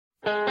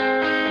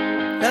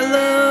Hello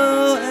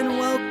and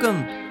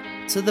welcome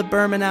to the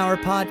Berman Hour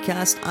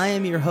podcast. I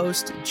am your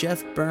host,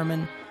 Jeff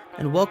Berman,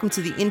 and welcome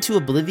to the Into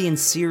Oblivion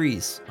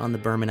series on the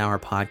Berman Hour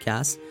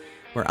podcast,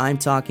 where I'm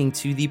talking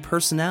to the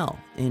personnel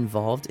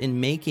involved in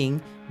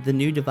making the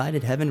new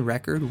Divided Heaven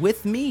record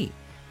with me.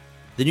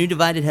 The new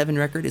Divided Heaven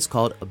record is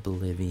called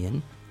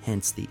Oblivion,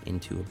 hence the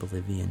Into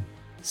Oblivion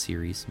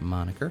series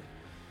moniker.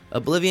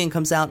 Oblivion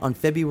comes out on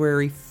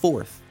February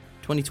 4th,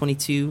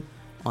 2022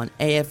 on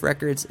AF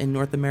Records in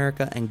North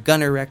America and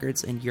Gunner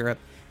Records in Europe,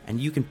 and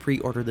you can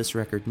pre-order this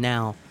record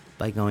now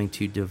by going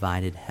to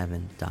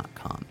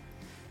dividedheaven.com.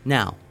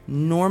 Now,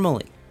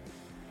 normally,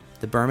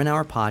 the Berman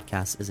Hour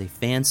podcast is a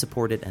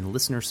fan-supported and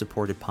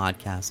listener-supported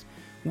podcast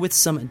with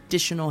some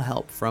additional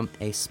help from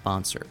a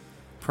sponsor.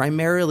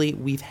 Primarily,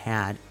 we've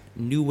had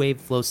New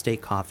Wave Flow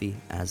State Coffee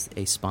as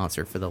a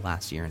sponsor for the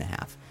last year and a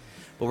half.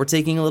 But we're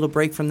taking a little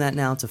break from that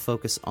now to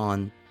focus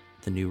on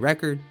the new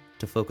record,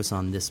 to focus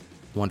on this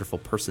wonderful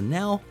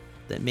personnel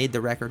that made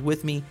the record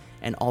with me,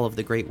 and all of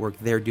the great work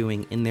they're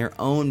doing in their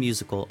own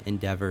musical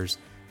endeavors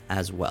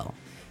as well.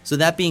 So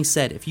that being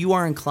said, if you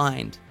are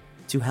inclined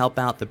to help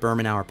out the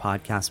Berman Hour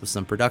podcast with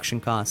some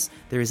production costs,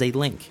 there is a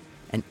link,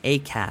 an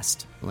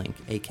Acast link.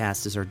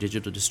 Acast is our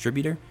digital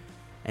distributor.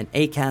 An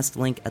Acast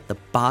link at the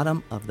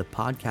bottom of the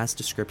podcast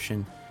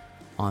description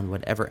on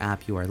whatever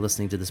app you are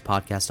listening to this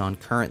podcast on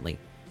currently.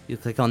 You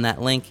click on that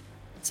link,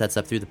 it sets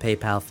up through the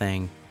PayPal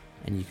thing,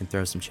 and you can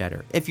throw some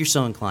cheddar if you're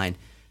so inclined.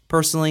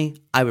 Personally,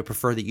 I would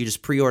prefer that you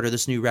just pre-order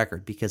this new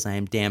record because I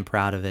am damn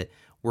proud of it.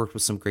 Worked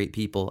with some great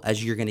people,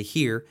 as you're going to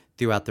hear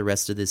throughout the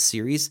rest of this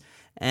series,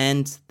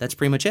 and that's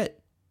pretty much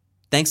it.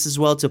 Thanks as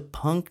well to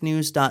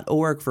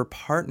punknews.org for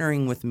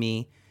partnering with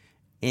me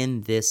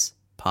in this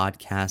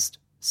podcast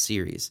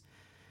series.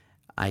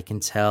 I can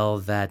tell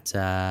that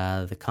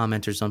the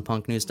commenters on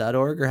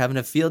punknews.org are having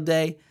a field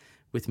day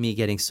with me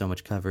getting so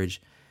much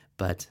coverage,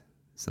 but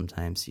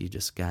sometimes you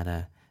just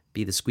gotta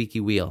be the squeaky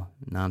wheel,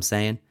 you know what I'm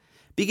saying?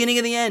 Beginning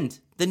of the End,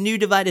 the new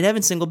Divided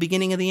Heaven single,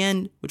 Beginning of the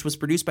End, which was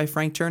produced by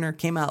Frank Turner,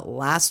 came out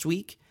last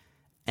week,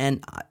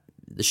 and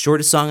the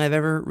shortest song I've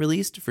ever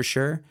released, for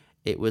sure.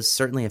 It was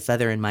certainly a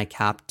feather in my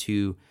cap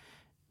to,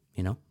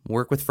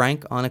 work with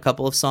Frank on a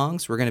couple of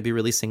songs. We're going to be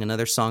releasing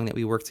another song that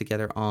we worked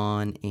together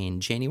on in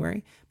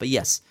January. But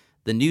yes,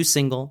 the new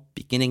single,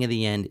 Beginning of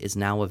the End, is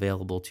now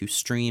available to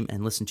stream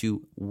and listen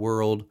to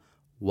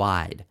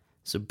worldwide.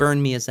 So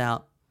Burn Me is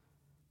out.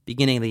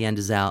 Beginning of the End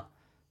is out,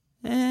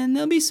 and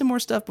there'll be some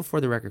more stuff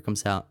before the record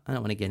comes out. I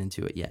don't want to get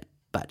into it yet,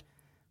 but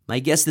my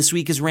guest this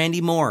week is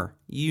Randy Moore.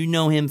 You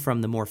know him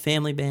from the Moore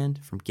Family Band,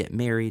 from Get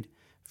Married,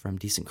 from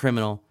Decent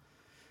Criminal.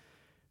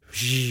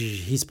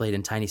 He's played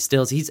in Tiny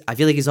Stills. I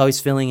feel like he's always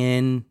filling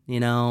in,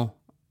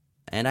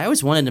 and I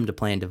always wanted him to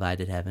play in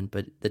Divided Heaven,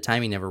 but the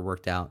timing never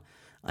worked out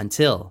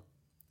until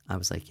I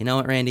was like, you know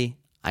what, Randy?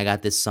 I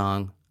got this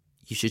song.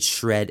 You should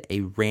shred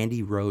a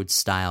Randy Rhoads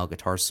style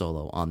guitar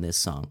solo on this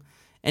song.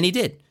 And he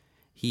did.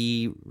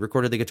 He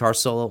recorded the guitar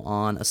solo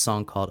on a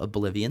song called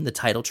Oblivion, the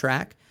title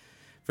track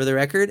for the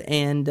record,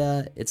 and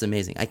it's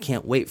amazing. I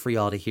can't wait for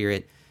y'all to hear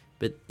it.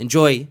 But in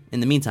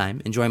the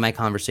meantime, enjoy my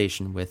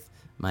conversation with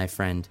my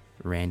friend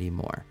Randy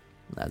Moore.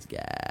 Let's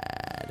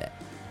get it.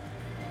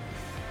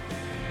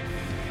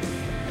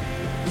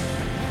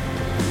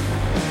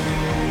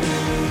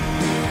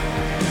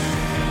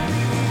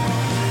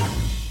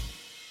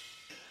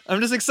 I'm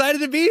just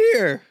excited to be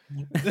here.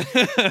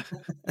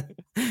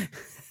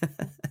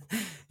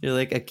 You're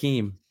like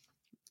Akeem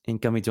in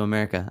Coming to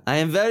America. I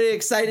am very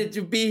excited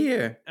to be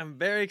here. I'm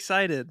very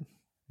excited.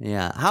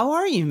 Yeah. How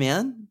are you,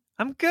 man?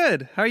 I'm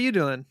good. How are you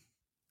doing?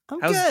 I'm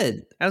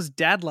good. How's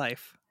dad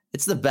life?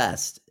 It's the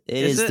best.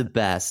 It is the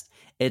best.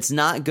 It's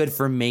not good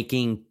for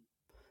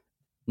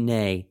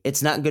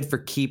it's not good for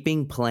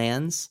keeping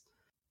plans,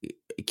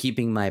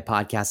 keeping my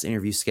podcast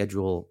interview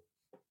schedule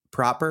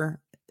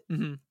proper.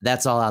 Mm-hmm.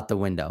 That's all out the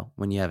window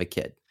when you have a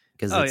kid.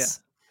 Because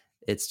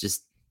it's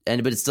just,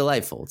 but it's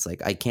delightful. It's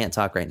like, I can't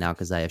talk right now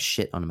because I have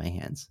shit on my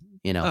hands.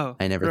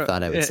 I never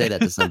thought I would say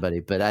that to somebody,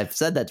 but I've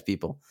said that to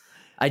people.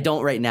 I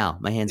don't right now.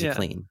 My hands are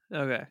clean.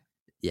 Okay.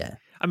 Yeah.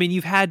 I mean,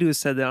 you've had to have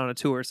said that on a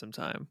tour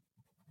sometime.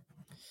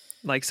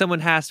 Like someone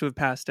has to have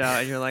passed out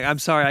and you're like, I'm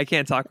sorry, I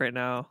can't talk right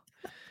now.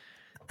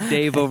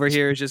 Dave over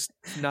here is just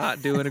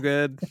not doing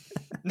good.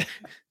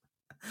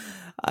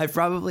 I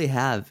probably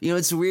have.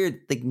 It's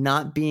weird, like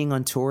not being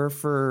on tour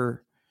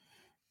for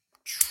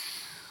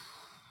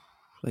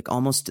like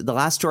almost, the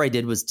last tour I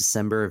did was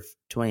December of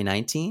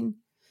 2019.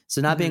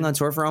 So not being on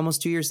tour for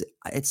almost 2 years,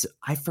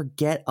 I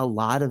forget a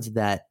lot of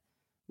that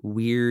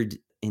weird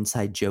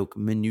inside joke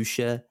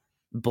minutia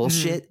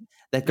bullshit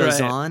that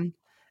goes on.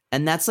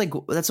 And that's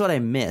what I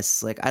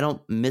miss. Like, I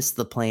don't miss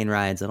the plane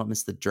rides. I don't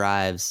miss the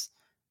drives.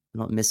 I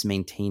don't miss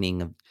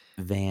maintaining a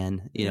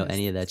van,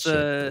 any of that shit.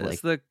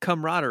 It's the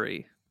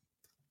camaraderie.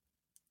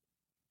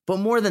 But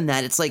more than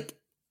that, it's like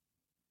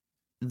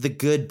the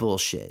good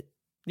bullshit.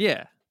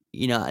 Yeah.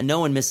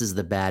 No one misses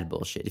the bad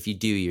bullshit. If you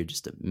do, you're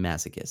just a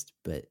masochist.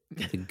 But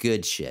the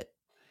good shit,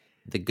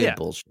 the good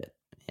bullshit.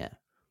 Yeah.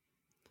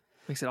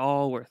 Makes it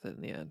all worth it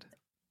in the end.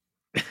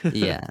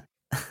 Yeah.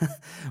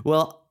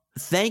 Well,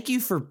 thank you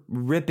for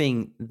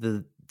ripping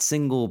the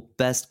single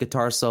best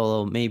guitar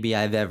solo maybe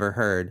I've ever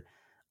heard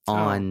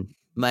on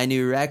my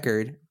new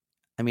record.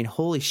 I mean,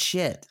 holy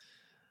shit.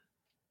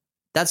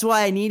 That's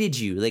why I needed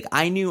you. Like,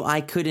 I knew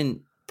I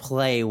couldn't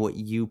play what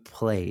you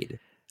played.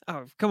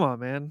 Oh, come on,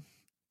 man.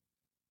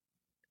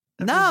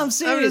 I'm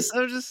serious.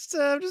 I'm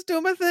just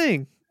doing my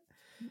thing.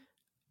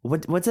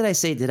 What did I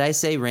say? Did I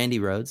say Randy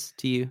Rhoads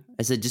to you?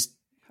 I said just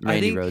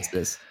Randy Rhoads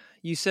this.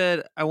 You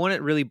said, I want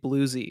it really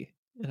bluesy.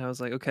 And I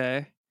was like,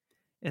 okay.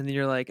 And then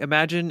you're like,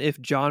 imagine if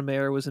John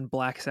Mayer was in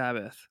Black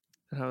Sabbath.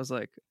 And I was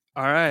like,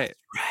 all right.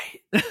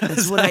 Right.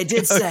 That's what I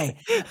did say.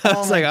 I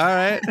was like, all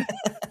right.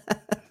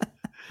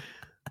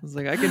 I was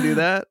like, I can do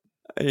that.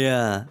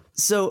 Yeah.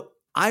 So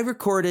I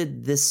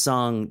recorded this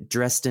song,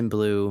 Dressed in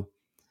Blue,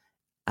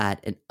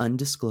 at an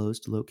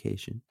undisclosed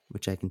location,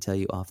 which I can tell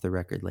you off the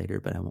record later,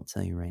 but I won't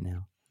tell you right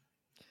now.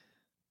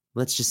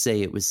 Let's just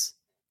say it was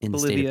in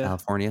Bolivia. The state of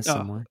California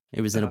somewhere.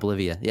 It was in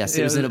Bolivia. Yes,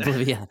 it was in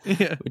Bolivia,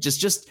 which is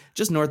just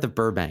north of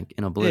Burbank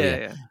in Bolivia.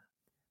 Yeah.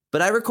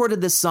 But I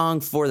recorded this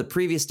song for the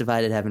previous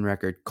Divided Heaven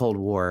record, Cold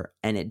War,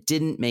 and it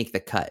didn't make the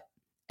cut.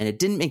 And it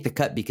didn't make the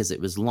cut because it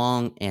was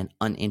long and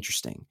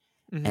uninteresting.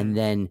 Mm-hmm. And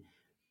then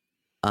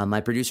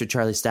my producer,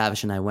 Charlie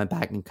Stavish, and I went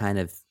back and kind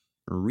of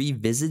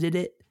revisited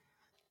it.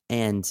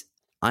 And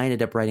I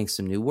ended up writing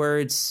some new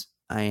words.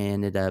 I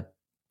ended up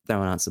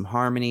throwing on some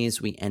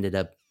harmonies. We ended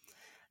up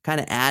kind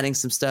of adding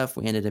some stuff.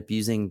 We ended up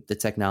using the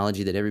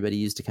technology that everybody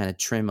used to kind of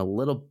trim a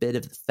little bit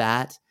of the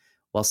fat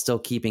while still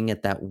keeping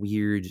it that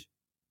weird,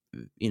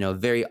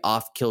 very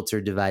off-kilter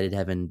Divided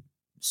Heaven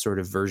sort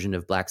of version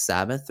of Black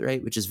Sabbath,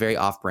 right? Which is very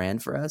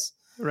off-brand for us.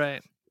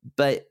 Right.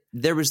 But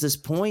there was this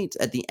point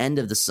at the end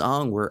of the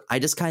song where I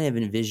just kind of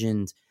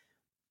envisioned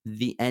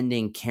the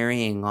ending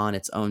carrying on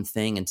its own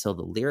thing until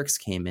the lyrics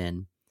came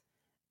in.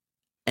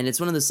 And it's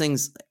one of those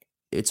things,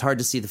 it's hard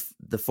to see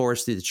the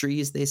forest through the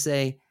trees, they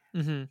say.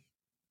 Mm-hmm.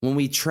 When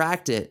we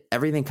tracked it,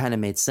 everything kind of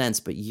made sense.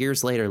 But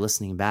years later,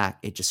 listening back,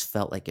 it just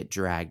felt like it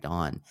dragged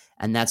on.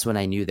 And that's when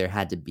I knew there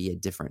had to be a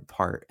different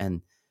part.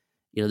 And,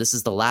 this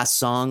is the last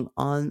song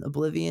on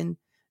Oblivion.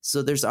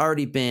 So there's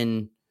already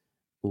been,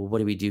 well, what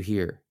do we do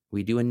here?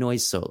 We do a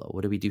noise solo.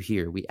 What do we do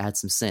here? We add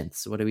some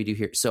synths. What do we do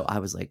here? So I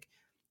was like,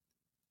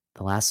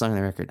 the last song on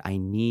the record, I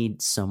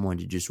need someone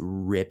to just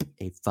rip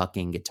a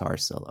fucking guitar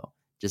solo.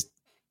 Just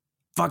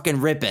fucking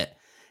rip it.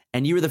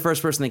 And you were the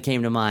first person that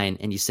came to mind,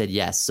 and you said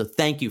yes. So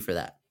thank you for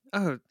that.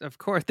 Oh, of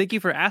course. Thank you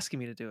for asking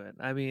me to do it.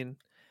 I mean,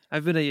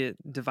 I've been a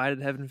Divided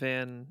Heaven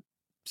fan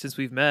since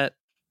we've met.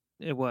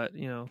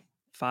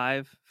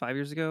 5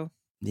 years ago?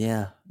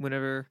 Yeah.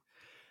 Whenever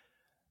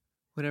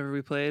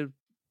we played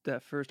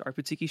that first Art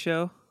Boutique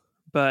show.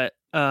 But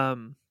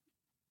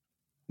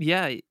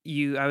yeah,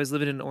 I was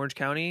living in Orange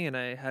County and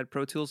I had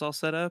Pro Tools all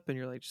set up, and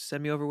you're like, just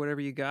send me over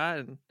whatever you got,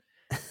 and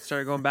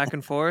started going back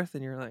and forth,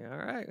 and you're like, all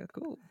right,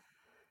 cool.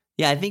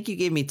 Yeah, I think you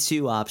gave me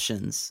two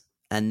options,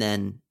 and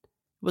then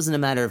it wasn't a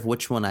matter of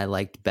which one I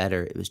liked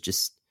better. It was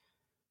just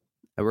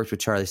I worked with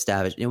Charlie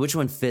Stavish, which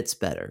one fits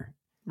better,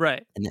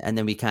 right? And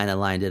then we kind of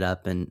lined it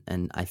up, and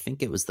I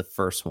think it was the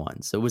first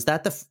one. So was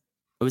that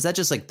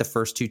just like the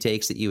first two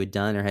takes that you had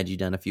done, or had you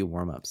done a few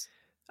warm ups?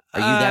 Are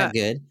you that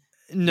good?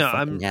 No,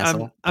 I'm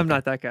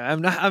not that guy.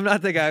 I'm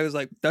not the guy who's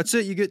like, that's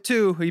it, you get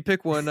two, or you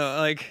pick one.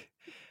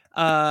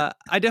 I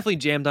definitely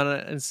jammed on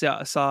it and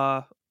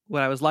saw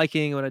what I was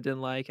liking, what I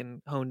didn't like,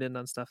 and honed in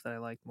on stuff that I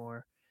liked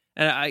more.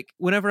 And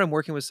whenever I'm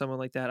working with someone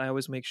like that, I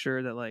always make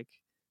sure that like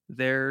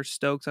they're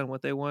stoked on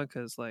what they want,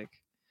 because like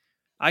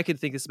I could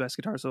think it's the best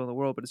guitar solo in the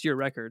world, but it's your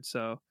record,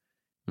 so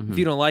if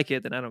you don't like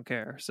it, then I don't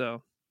care.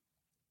 So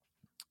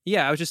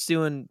yeah, I was just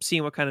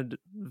seeing what kind of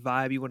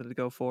vibe you wanted to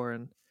go for,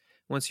 and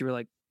once you were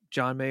like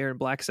John Mayer and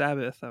Black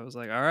Sabbath, I was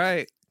like, all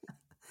right,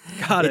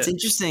 got it. It's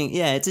interesting.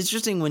 Yeah, it's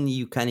interesting when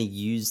you kind of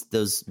use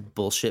those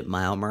bullshit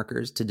mile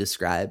markers to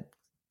describe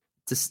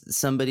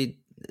something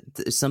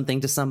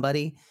to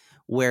somebody,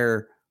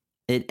 where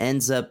it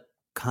ends up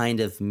kind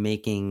of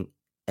making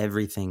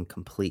everything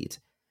complete.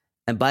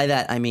 And by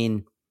that, I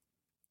mean,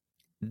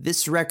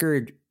 this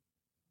record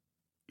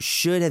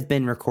should have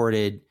been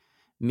recorded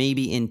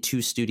maybe in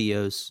 2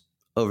 studios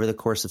over the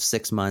course of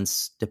 6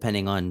 months,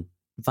 depending on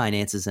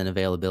finances and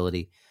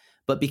availability.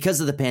 But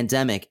because of the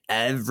pandemic,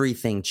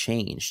 everything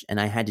changed, and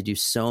I had to do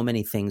so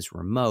many things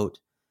remote.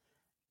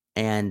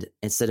 And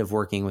instead of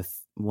working with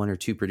 1 or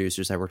 2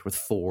 producers, I worked with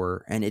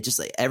 4, and it just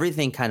like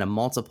everything kind of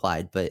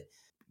multiplied. But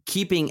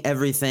keeping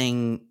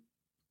everything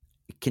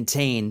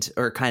contained,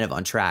 or kind of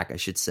on track, I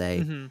should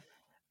say,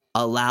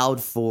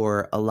 allowed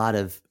for a lot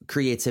of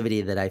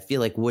creativity that I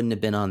feel like wouldn't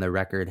have been on the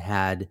record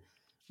had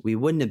we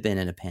wouldn't have been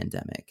in a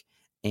pandemic,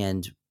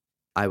 and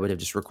I would have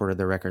just recorded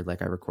the record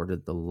like I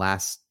recorded the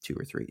last 2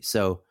 or 3.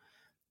 So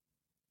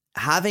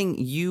having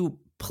you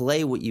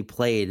play what you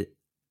played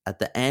at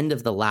the end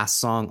of the last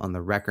song on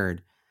the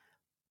record,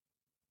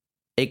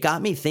 it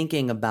got me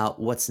thinking about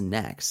what's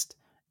next.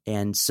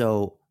 And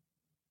so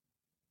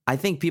I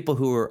think people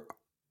who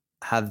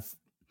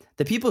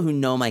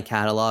know my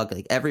catalog,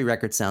 like every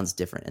record sounds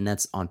different, and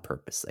that's on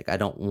purpose. Like I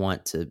don't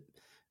want to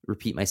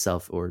repeat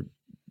myself or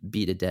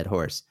beat a dead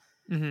horse.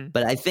 Mm-hmm.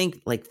 But I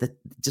think like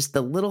just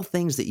the little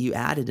things that you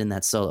added in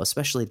that solo,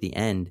 especially at the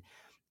end,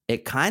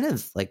 it kind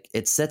of like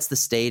it sets the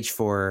stage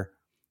for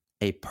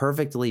a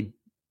perfectly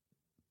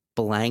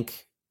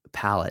blank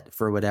palette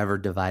for whatever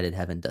Divided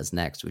Heaven does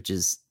next, which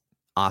is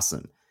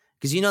awesome.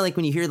 Because, you know, like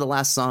when you hear the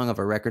last song of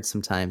a record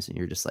sometimes and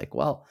you're just like,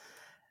 well,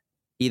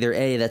 either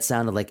A, that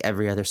sounded like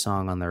every other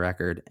song on the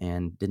record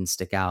and didn't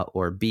stick out,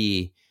 or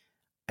B,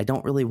 I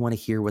don't really want to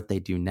hear what they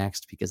do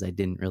next because I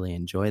didn't really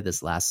enjoy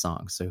this last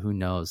song. So who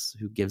knows?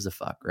 Who gives a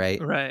fuck,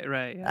 right?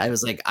 Right. Yeah. I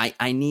was like,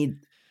 I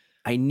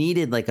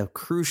needed like a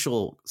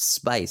crucial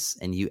spice,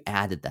 and you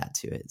added that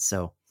to it.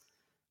 So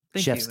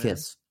Thank chef's you, man.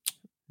 kiss.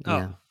 Oh,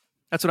 Yeah.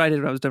 That's what I did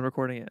when I was done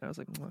recording it. I was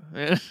like,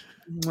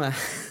 well,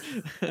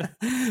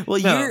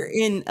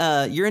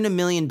 No. you're in a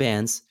million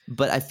bands,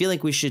 but I feel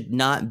like we should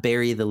not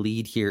bury the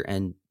lead here.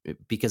 And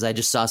because I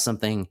just saw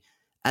something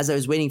as I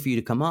was waiting for you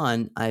to come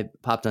on, I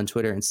popped on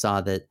Twitter and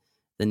saw that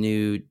the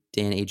new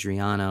Dan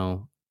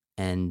Adriano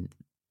and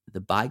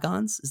the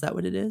Bygones, is that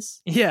what it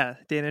is? Yeah,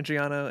 Dan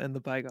Adriano and the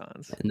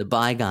Bygones. And the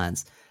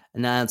Bygones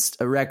announced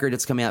a record.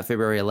 It's coming out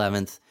February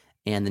 11th,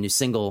 and the new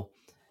single.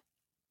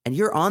 And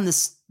you're on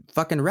this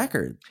fucking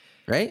record,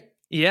 right?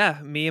 Yeah,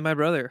 me and my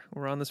brother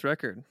were on this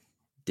record.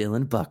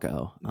 Dylan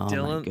Bucko. Oh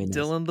my goodness.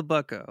 Dylan the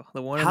Bucko.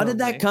 The one. How did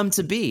that come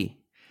to be?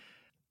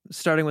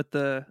 Starting with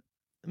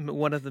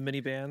one of the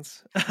mini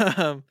bands.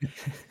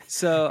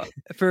 So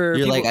for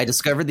you're people, like, I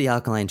discovered the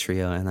Alkaline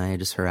Trio and I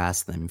just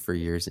harassed them for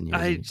years and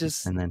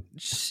years. I and then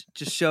just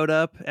showed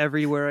up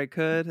everywhere I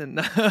could,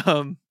 and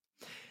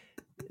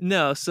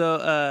no.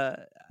 So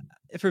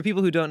for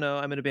people who don't know,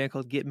 I'm in a band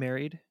called Get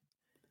Married,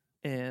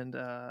 and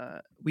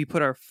we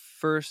put our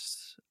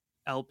first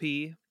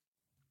LP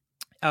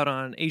out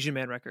on Asian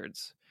Man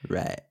Records.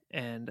 Right.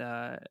 And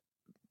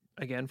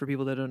again, for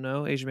people that don't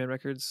know, Asian Man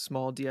Records,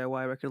 small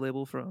DIY record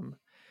label from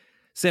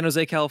San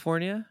Jose,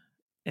 California.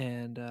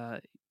 And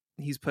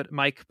he's put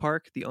Mike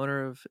Park, the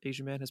owner of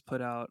Asian Man, has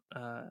put out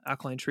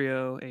Alkaline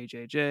Trio,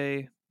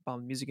 AJJ,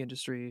 Bomb the Music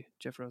Industry,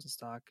 Jeff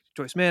Rosenstock,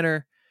 Joyce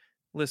Manor,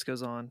 list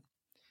goes on.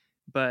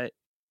 But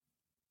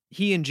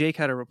he and Jake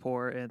had a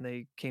rapport, and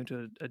they came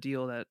to a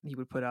deal that he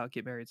would put out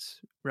Get Married's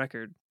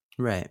record.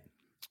 Right.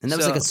 And that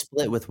was like a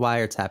split with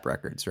Wiretap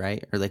Records,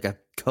 right? Or like a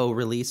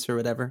co-release or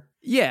whatever?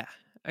 Yeah,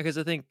 because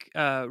I think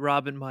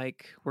Rob and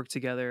Mike worked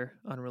together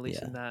on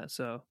releasing that.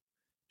 So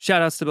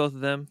shout outs to both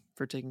of them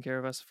for taking care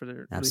of us for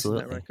releasing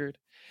that record.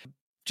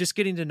 Just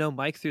getting to know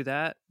Mike through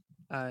that,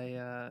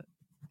 I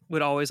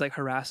would always like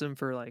harass him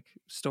for like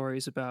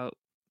stories about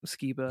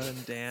Skiba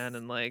and Dan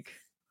and like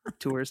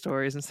tour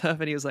stories and stuff.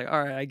 And he was like,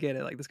 all right, I get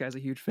it. Like this guy's a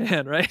huge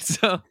fan, right?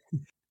 So,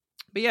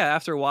 but yeah,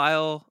 after a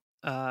while,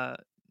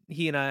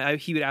 he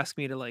would ask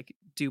me to like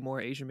do more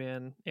Asian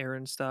Man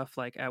errand stuff.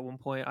 Like at one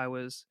point I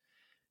was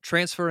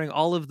transferring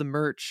all of the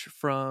merch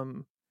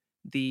from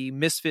the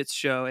Misfits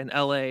show in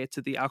LA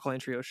to the Alkaline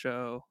Trio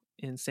show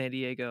in San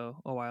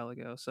Diego a while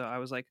ago. So I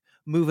was like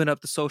moving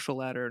up the social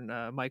ladder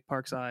in Mike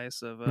Park's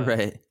eyes of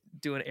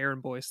doing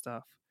errand boy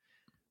stuff.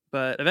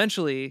 But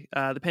eventually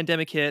the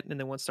pandemic hit, and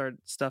then once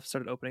stuff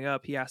started opening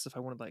up, he asked if I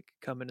wanted to like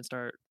come in and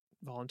start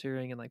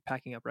volunteering and like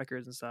packing up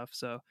records and stuff.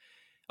 So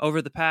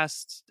over the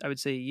past, I would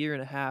say, year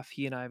and a half,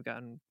 he and I have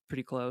gotten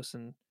pretty close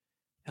and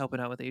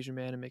helping out with Asian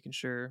Man and making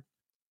sure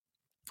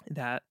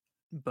that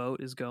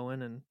boat is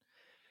going. And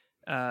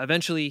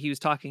eventually he was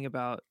talking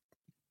about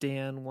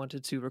Dan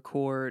wanted to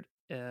record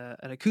an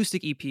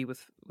acoustic EP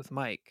with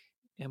Mike.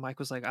 And Mike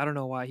was like, I don't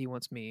know why he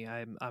wants me.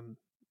 I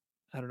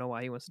don't know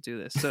why he wants to do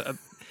this. So,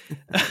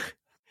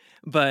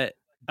 but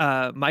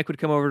Mike would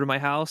come over to my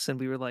house and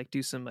we would like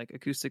do some like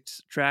acoustic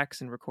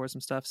tracks and record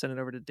some stuff, send it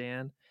over to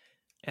Dan.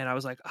 And I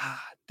was like,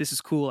 this is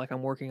cool. Like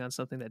I'm working on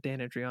something that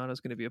Dan Adriano is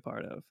going to be a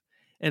part of.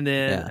 And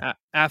then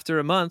after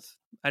a month,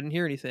 I didn't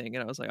hear anything.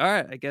 And I was like, all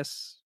right, I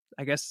guess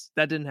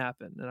that didn't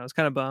happen. And I was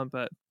kind of bummed.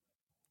 But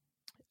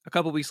a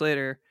couple weeks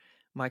later,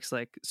 Mike's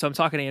like, so I'm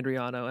talking to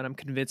Adriano and I'm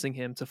convincing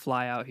him to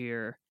fly out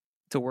here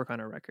to work on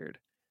a record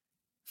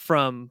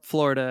from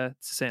Florida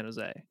to San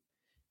Jose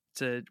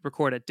to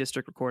record at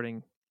District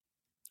Recording,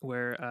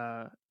 where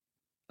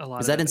a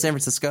lot is that in San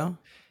Francisco?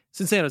 It's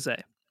in San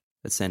Jose.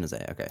 It's San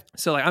Jose, okay.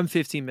 So like I'm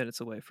 15 minutes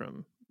away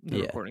from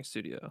the recording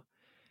studio.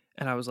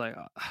 And I was like,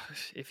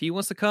 if he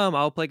wants to come,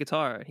 I'll play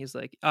guitar. And he's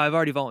like, I've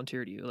already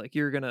volunteered you. Like,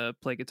 you're going to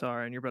play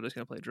guitar and your brother's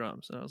going to play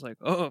drums. And I was like,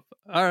 oh,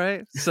 all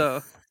right.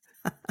 So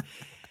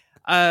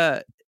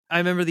I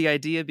remember the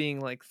idea being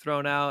like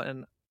thrown out.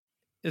 And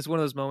it's one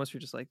of those moments where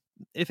you're just like,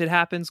 if it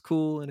happens,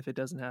 cool. And if it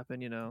doesn't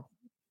happen, you know,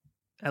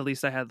 at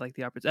least I had like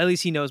the opportunity. At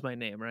least he knows my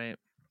name, right?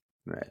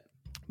 Right.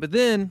 But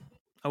then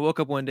I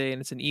woke up one day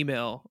and it's an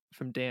email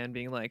from Dan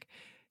being like,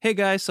 hey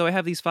guys, so I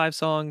have these 5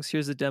 songs.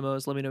 Here's the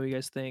demos. Let me know what you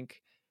guys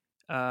think.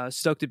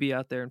 Stoked to be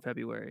out there in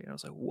February. And I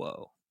was like,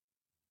 whoa.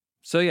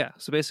 So yeah,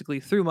 so basically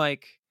through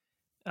Mike,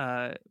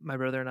 my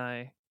brother and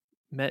I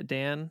met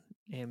Dan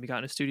and we got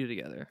in a studio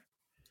together.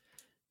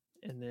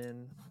 And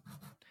then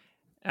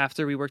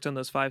after we worked on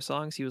those 5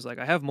 songs, he was like,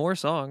 I have more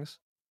songs.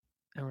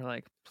 And we're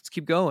like, let's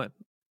keep going.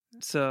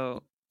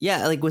 So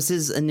Yeah, like was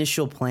his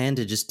initial plan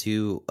to just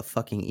do a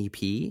fucking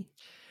EP?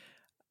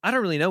 I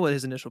don't really know what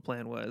his initial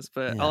plan was,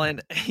 but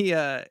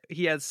Yeah.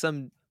 he had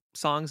some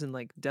songs in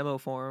like demo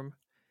form,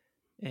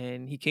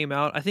 and he came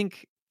out.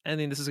 I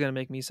mean this is gonna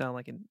make me sound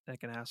like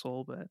an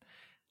asshole, but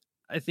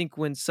I think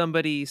when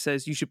somebody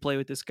says you should play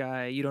with this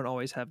guy, you don't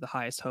always have the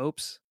highest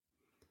hopes.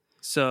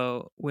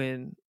 So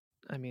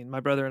my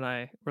brother and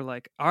I were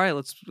like, all right,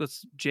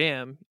 let's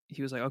jam.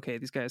 He was like, okay,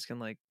 these guys can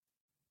like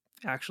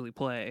actually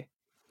play,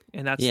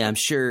 and that's Yeah,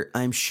 like,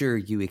 I'm sure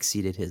you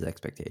exceeded his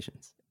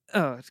expectations.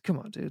 oh, come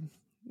on, dude.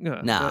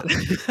 No, Nah.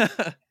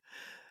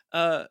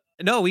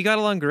 no, we got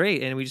along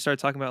great, and we just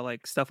started talking about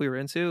like stuff we were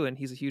into, and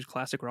he's a huge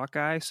classic rock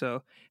guy.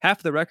 So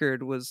half the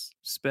record was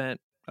spent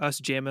us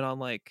jamming on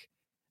like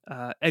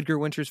Edgar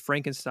Winter's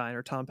Frankenstein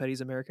or Tom Petty's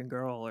American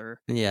Girl,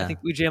 or I Yeah. think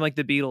we jammed like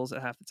the Beatles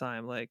at half the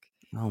time. Like,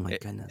 Oh my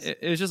goodness.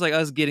 it was just like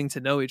us getting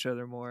to know each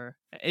other more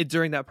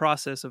during that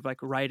process of like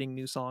writing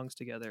new songs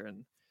together.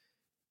 And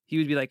he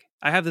would be like,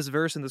 I have this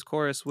verse and this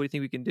chorus. What do you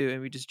think we can do?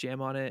 And we just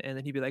jam on it. And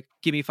then he'd be like,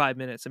 give me 5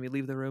 minutes. And we'd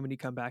leave the room and he'd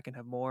come back and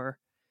have more.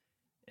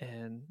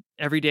 And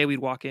every day we'd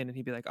walk in and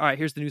he'd be like, all right,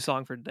 here's the new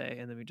song for today.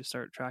 And then we just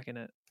start tracking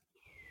it.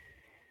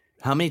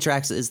 How many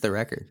tracks is the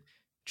record?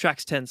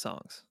 Tracks 10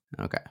 songs.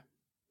 Okay.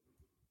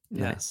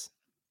 Yeah. Nice.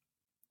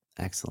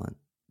 Excellent.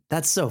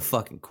 That's so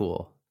fucking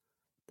cool.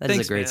 That is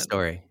Thanks, a great man.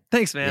 story.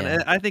 Thanks, man.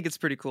 Yeah. I think it's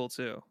pretty cool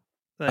too.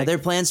 Like, Are there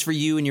plans for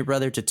you and your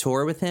brother to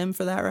tour with him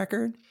for that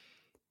record?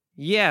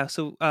 yeah.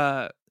 So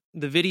the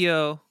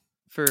video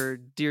for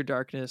Dear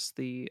Darkness,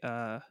 the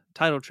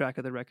title track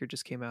of the record,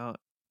 just came out.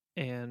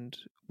 And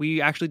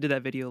we actually did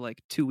that video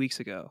like 2 weeks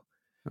ago.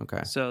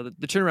 Okay. So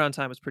the turnaround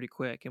time was pretty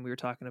quick, and we were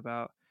talking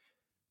about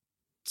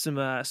some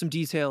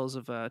details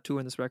of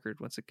touring this record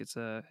once it gets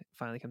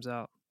finally comes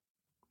out.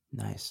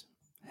 Nice.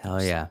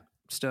 Hell yeah.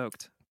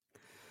 Stoked.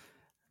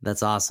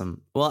 That's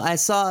awesome. Well, I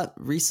saw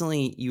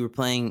recently you were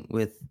playing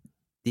with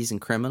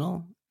Decent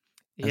Criminal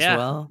as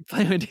well.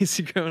 Playing with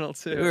Decent Criminal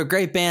too. They were a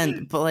great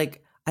band, but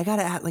like I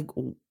gotta add, like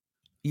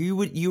you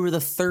were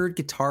the third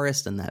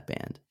guitarist in that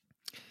band.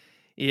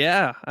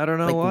 Yeah, I don't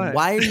know like, why.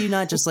 Why are you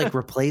not just like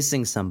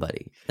replacing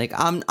somebody? Like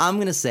I'm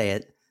gonna say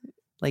it.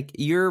 Like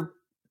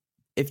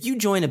if you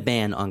join a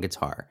band on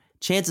guitar,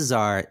 chances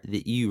are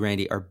that you,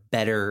 Randy, are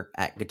better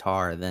at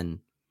guitar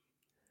than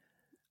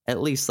at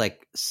least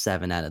like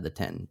 7 out of the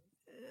 10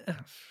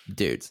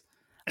 dudes.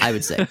 I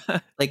would say.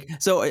 Like,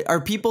 so are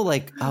people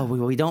like, oh,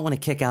 we don't want to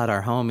kick out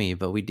our homie,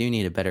 but we do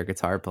need a better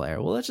guitar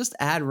player. Well, let's just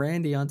add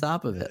Randy on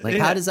top of it. Like,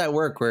 how does that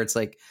work? Where it's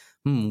like,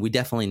 we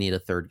definitely need a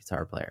third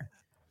guitar player.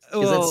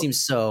 Because that seems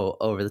so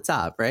over the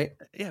top, right?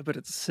 Yeah, but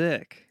it's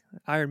sick.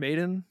 Iron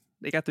Maiden,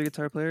 they got 3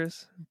 guitar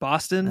players.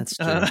 Boston. That's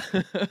true.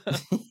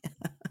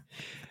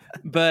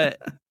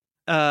 But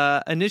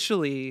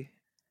initially,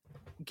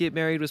 Get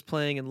Married was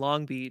playing in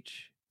Long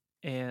Beach,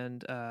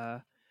 and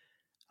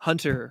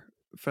Hunter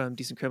from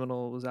Decent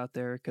Criminal was out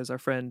there because our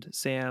friend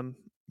Sam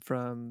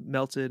from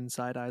Melted and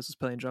Side Eyes was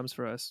playing drums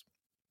for us.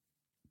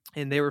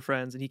 And they were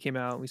friends, and he came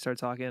out and we started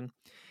talking.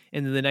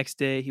 And then the next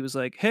day he was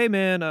like, hey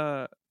man,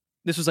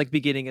 this was like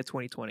beginning of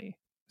 2020.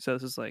 So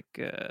this is like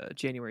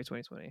January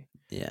 2020.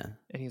 Yeah.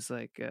 And he's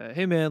like,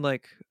 hey man,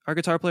 like our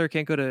guitar player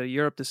can't go to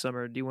Europe this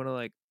summer. Do you want to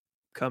like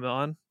come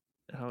on?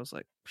 And I was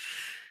like,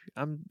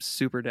 I'm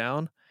super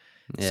down.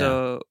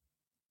 Yeah.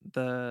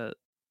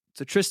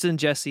 So Tristan,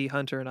 Jesse,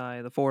 Hunter, and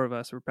I, the 4 of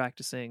us, were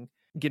practicing,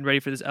 getting ready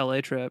for this LA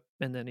trip.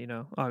 And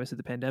then, obviously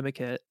the pandemic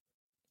hit.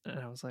 And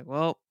I was like,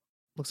 well,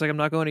 looks like I'm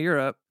not going to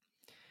Europe.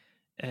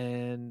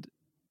 And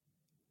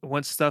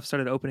once stuff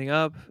started opening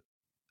up,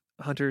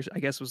 Hunter, I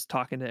guess, was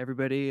talking to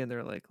everybody. And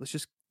they're like, let's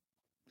just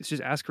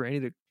ask Randy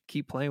to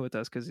keep playing with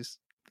us. Because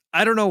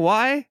I don't know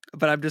why,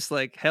 but I'm just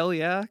like, hell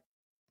yeah.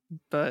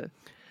 But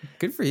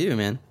good for you,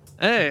 man.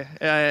 Hey,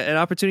 an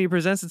opportunity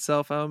presents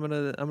itself. I'm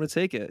gonna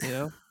take it.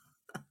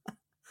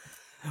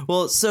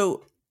 Well,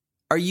 so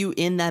are you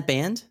in that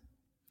band?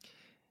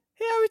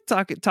 Yeah,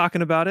 we're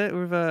talking about it.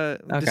 We've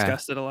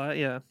discussed it a lot.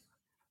 Yeah.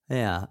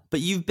 Yeah,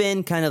 but you've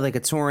been kind of like a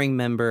touring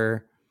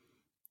member,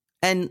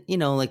 and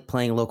like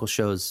playing local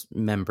shows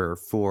member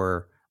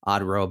for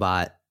Odd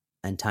Robot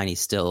and Tiny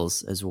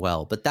Stills as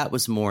well. But that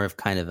was more of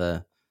kind of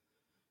a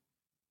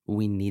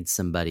we need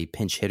somebody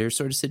pinch hitter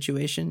sort of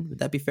situation. Would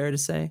that be fair to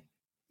say?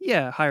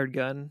 Yeah, hired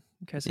gun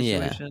kind of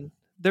situation. Yeah.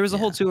 There was a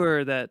whole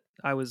tour that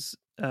I was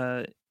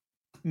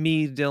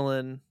me,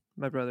 Dylan,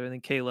 my brother, and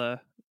then Kayla,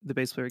 the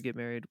bass player, Get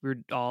Married. We were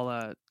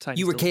all Tiny.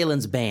 You were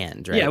Kaylin's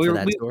band, right? Yeah,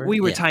 we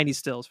were Tiny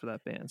Stills for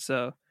that band.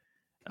 So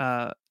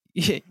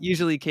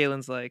usually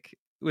Kaylin's like,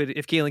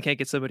 if Kaylin can't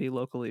get somebody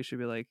locally, she'd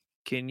be like,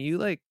 "Can you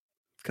like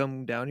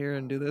come down here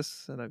and do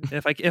this?" And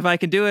if I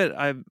can do it,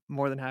 I'm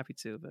more than happy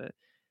to. But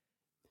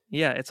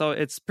yeah,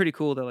 it's pretty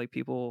cool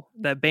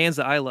that bands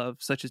that I love,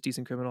 such as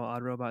Decent Criminal,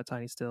 Odd Robot,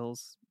 Tiny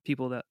Stills,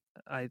 people that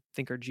I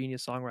think are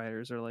genius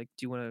songwriters, are like,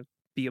 "Do you want to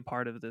be a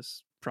part of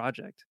this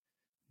project?"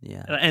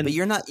 Yeah, but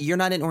you're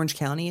not in Orange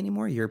County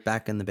anymore. You're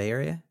back in the Bay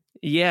Area.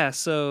 Yeah,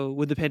 so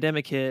when the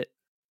pandemic hit,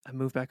 I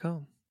moved back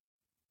home.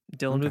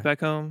 Dylan moved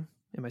back home,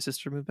 and my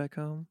sister moved back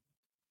home.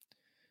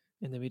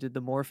 And then we did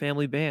the More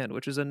Family Band,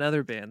 which is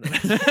another band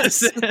that I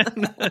was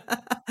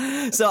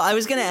in. So I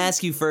was going to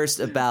ask you first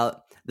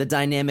about the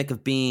dynamic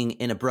of being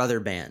in a brother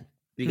band.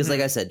 Because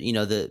like I said,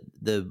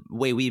 the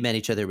way we met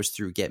each other was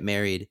through Get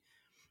Married.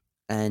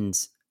 And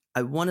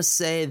I want to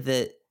say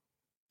that,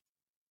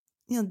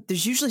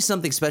 there's usually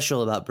something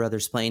special about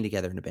brothers playing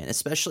together in a band,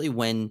 especially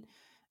when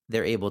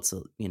they're able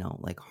to,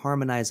 like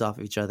harmonize off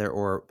of each other,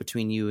 or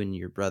between you and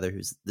your brother,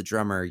 who's the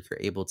drummer, you're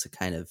able to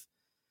kind of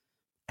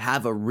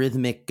have a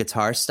rhythmic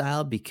guitar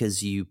style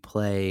because you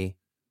play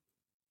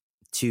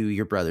to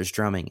your brother's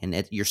drumming,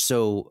 and you're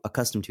so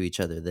accustomed to each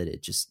other that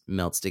it just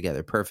melts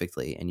together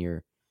perfectly and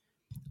you're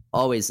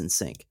always in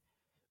sync.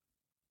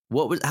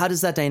 How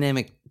does that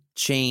dynamic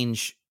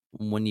change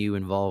when you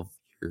involve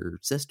your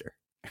sister?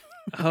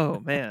 Oh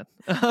man.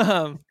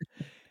 I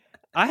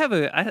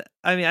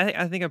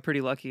think I'm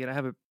pretty lucky, and I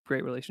have a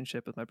great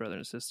relationship with my brother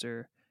and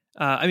sister.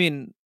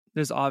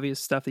 There's obvious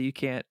stuff that you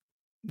can't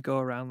go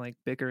around like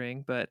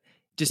bickering, but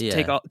just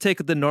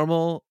take the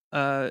normal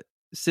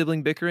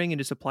sibling bickering and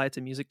just apply it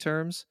to music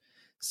terms.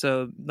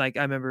 So like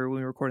I remember when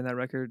we were recording that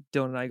record,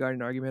 Dylan and I got in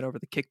an argument over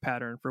the kick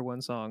pattern for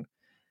one song.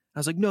 I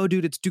was like, "No,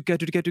 dude, it's duke,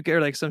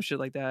 or like some shit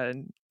like that,"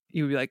 and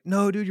he would be like,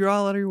 "No, dude, you're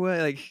all out of your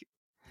way." Like,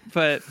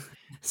 but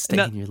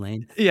stay in your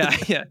lane. Yeah.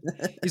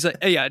 He's like,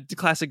 "Hey, yeah,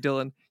 classic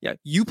Dylan. Yeah,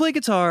 you play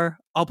guitar,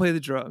 I'll play the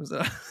drums."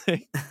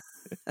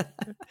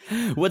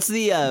 What are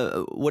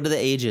the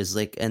ages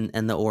like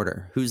and the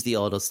order? Who's the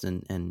oldest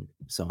and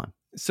so on?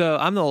 So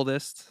I'm the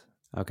oldest.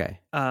 Okay.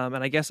 And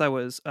I guess I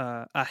was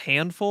a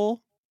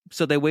handful.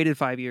 So they waited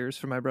 5 years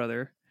for my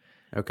brother.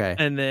 Okay.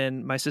 And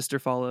then my sister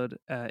followed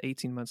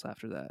 18 months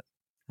after that.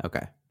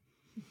 Okay.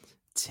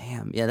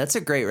 Damn. Yeah, that's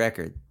a great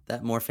record.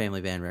 That More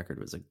Family Band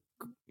record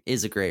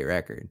is a great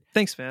record.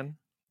 Thanks, man.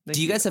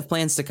 Do you guys have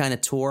plans to kind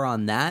of tour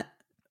on that?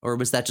 Or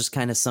was that just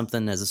kind of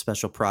something as a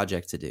special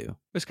project to do?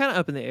 It was kind of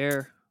up in the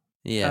air.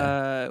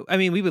 Yeah.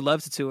 We would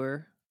love to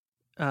tour.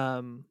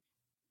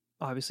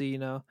 Obviously,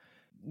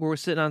 we're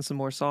sitting on some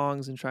more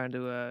songs and trying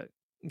to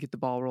get the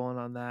ball rolling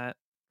on that.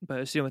 But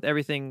with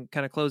everything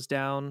kind of closed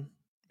down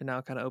and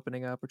now kind of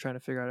opening up, we're trying to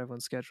figure out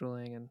everyone's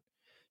scheduling and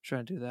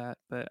trying to do that.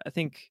 But I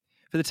think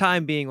for the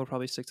time being, we'll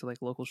probably stick to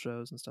like local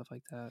shows and stuff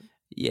like that.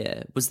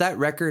 Yeah. Was that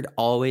record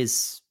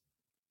always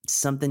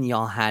something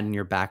y'all had in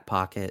your back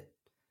pocket?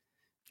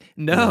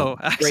 No,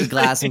 break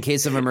glass in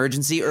case of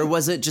emergency, or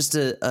was it just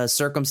a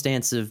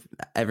circumstance of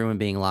everyone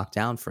being locked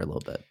down for a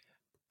little bit?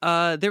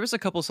 There was a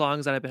couple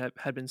songs that I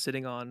had been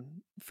sitting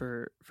on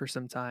for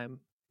some time.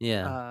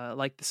 Yeah.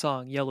 Like the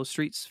song Yellow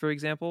Streets, for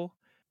example.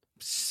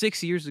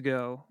 6 years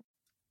ago,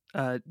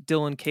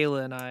 Dylan,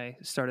 Kayla, and I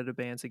started a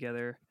band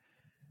together,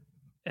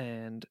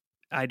 and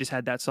I just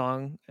had that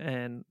song,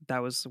 and that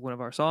was one of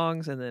our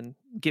songs. And then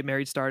Get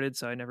Married started,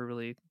 so I never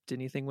really did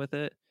anything with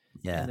it.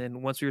 Yeah. And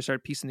then once we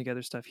started piecing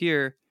together stuff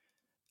here,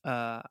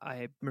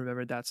 I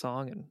remembered that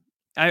song, and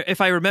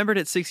if I remembered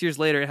it 6 years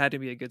later, it had to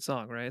be a good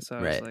song, right? So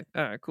I was like,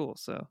 all right, cool.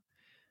 So,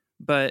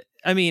 but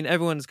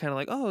everyone's kind of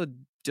like, oh,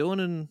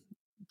 Dylan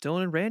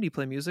and Randy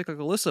play music. Like,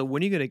 Alyssa,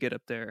 when are you gonna get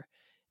up there?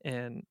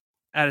 And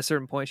at a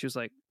certain point, she was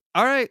like,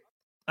 all right,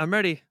 I'm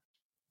ready.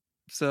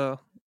 So,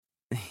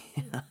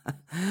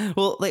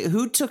 well, like,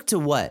 who took to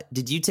what?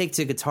 Did you take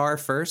to guitar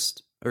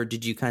first, or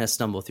did you kind of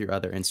stumble through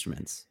other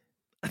instruments?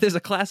 There's a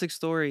classic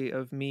story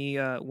of me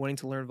wanting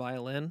to learn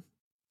violin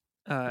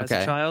as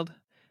a child.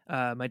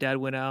 My dad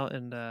went out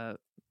and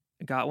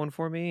got one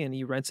for me, and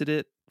he rented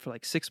it for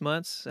like 6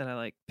 months, and I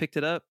like picked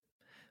it up,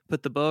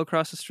 put the bow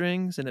across the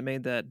strings, and it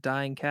made that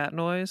dying cat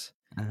noise.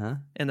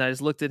 And I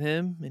just looked at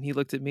him, and he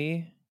looked at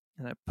me,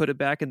 and I put it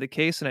back in the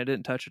case, and I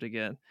didn't touch it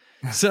again.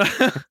 So,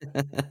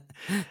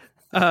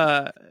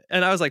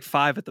 and I was like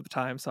 5 at the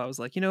time, so I was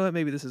like, you know what,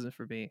 maybe this isn't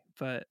for me.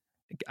 But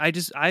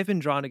I've been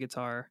drawn to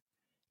guitar.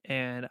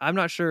 And I'm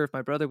not sure if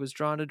my brother was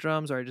drawn to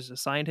drums or I just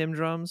assigned him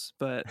drums,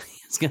 but I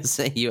was going to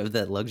say, you have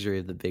that luxury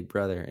of the big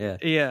brother. Yeah.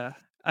 Yeah.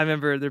 I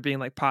remember there being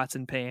like pots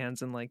and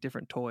pans and like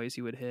different toys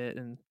he would hit.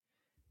 And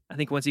I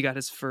think once he got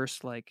his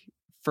first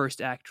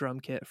act drum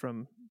kit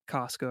from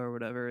Costco or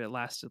whatever, it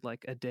lasted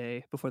like a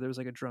day before there was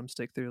like a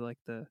drumstick through like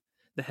the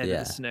head of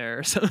the snare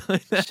or something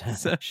like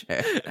that. Sure.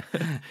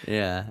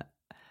 Yeah.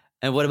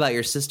 And what about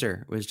your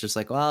sister? Was just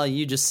like, well,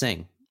 you just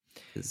sing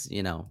because,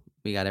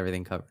 we got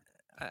everything covered.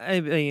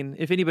 I mean,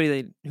 if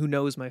anybody who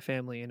knows my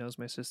family and knows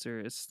my sister,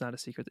 it's not a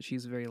secret that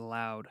she's very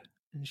loud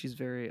and she's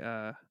very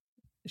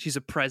she's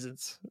a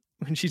presence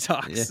when she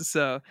talks. Yeah.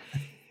 So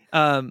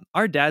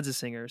our dad's a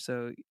singer,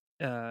 so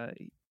I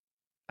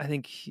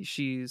think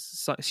she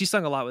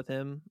sung a lot with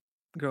him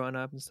growing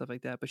up and stuff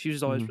like that, but she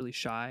was always really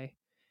shy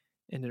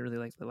and didn't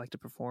really like to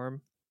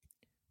perform.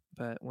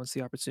 But once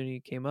the opportunity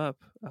came up,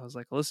 I was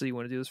like, Alyssa, you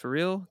want to do this for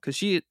real? Because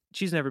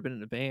she's never been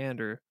in a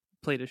band or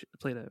played a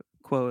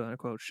quote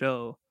unquote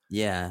show.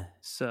 Yeah.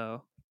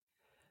 So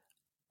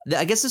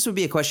I guess this would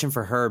be a question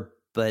for her,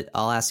 but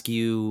I'll ask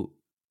you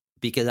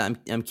because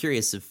I'm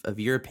curious of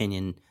your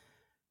opinion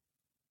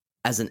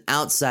as an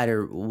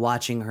outsider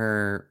watching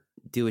her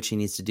do what she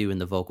needs to do in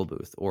the vocal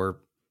booth or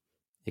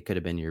it could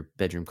have been your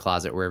bedroom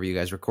closet, wherever you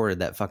guys recorded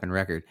that fucking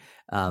record.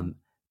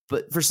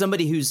 But for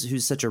somebody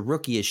who's such a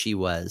rookie as she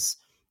was,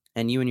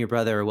 and you and your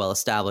brother are well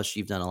established,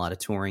 you've done a lot of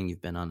touring,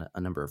 you've been on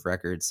a number of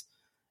records.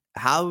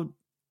 How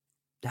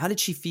did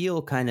she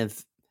feel, kind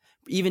of,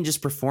 even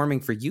just performing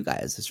for you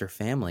guys as her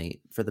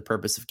family for the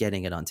purpose of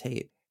getting it on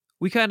tape?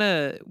 We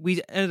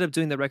ended up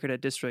doing the record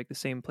at District, the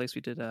same place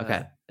we did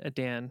at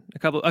Dan, a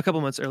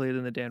couple months earlier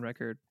than the Dan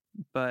record,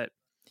 but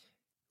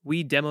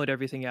we demoed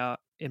everything out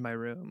in my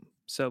room.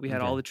 So we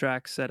had all the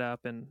tracks set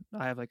up, and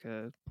I have like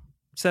a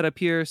setup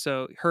here.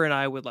 So her and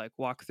I would like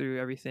walk through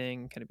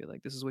everything, kind of be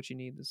like, this is what you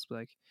need. This is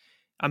like,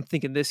 I'm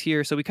thinking this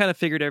here. So we kind of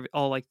figured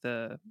all like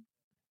the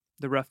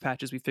rough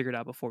patches we figured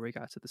out before we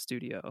got to the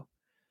studio.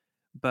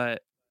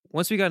 But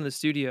once we got in the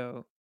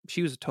studio,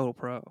 she was a total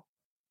pro.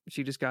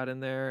 She just got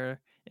in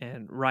there,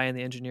 and Ryan,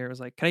 the engineer, was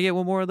like, can I get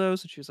one more of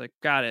those? And she was like,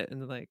 got it.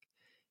 And like,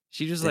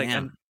 she just like,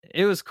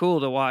 it was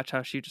cool to watch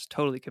how she just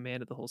totally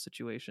commanded the whole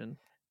situation.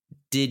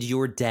 Did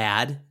your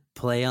dad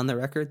play on the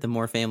record, the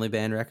More Family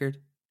Band record?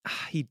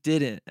 He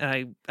didn't,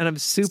 and I'm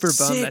super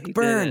bummed that he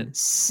didn't.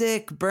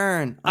 Sick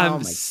burn.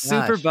 I'm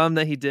super bummed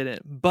that he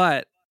didn't.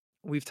 But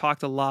we've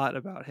talked a lot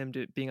about him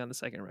being on the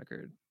second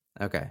record.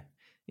 Okay.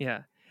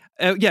 Yeah,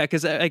 yeah,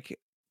 because like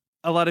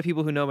a lot of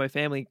people who know my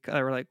family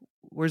were like,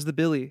 "Where's the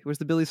Billy? Where's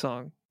the Billy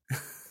song?"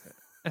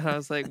 And I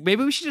was like,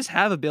 maybe we should just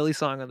have a Billy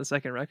song on the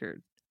second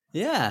record.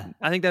 Yeah,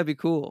 I think that'd be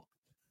cool.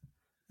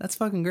 That's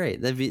fucking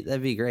great.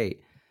 That'd be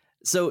great.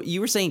 So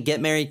you were saying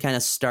Get Married kind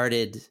of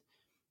started.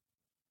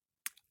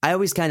 I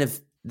always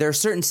there are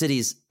certain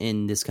cities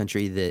in this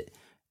country that,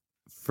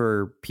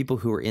 for people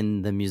who are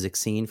in the music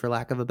scene, for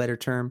lack of a better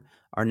term,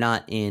 are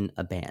not in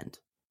a band.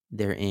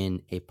 They're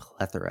in a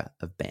plethora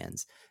of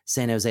bands.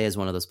 San Jose is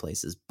one of those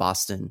places.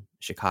 Boston,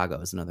 Chicago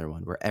is another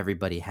one where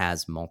everybody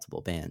has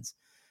multiple bands.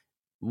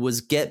 Was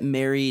Get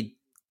Married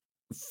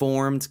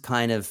formed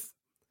kind of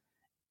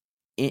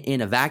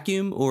in a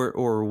vacuum,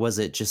 or was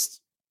it just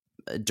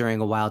during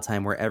a wild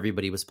time where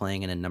everybody was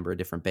playing in a number of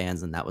different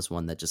bands, and that was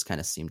one that just kind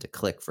of seemed to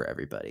click for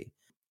everybody?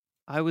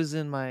 I was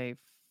in my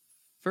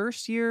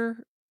first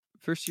year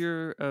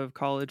of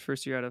college,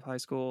 first year out of high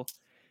school,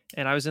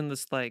 and I was in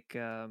this like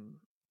I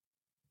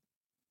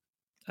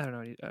don't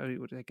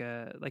know,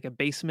 like a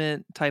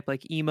basement type,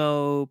 like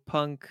emo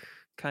punk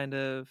kind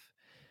of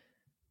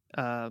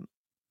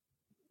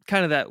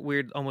that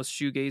weird, almost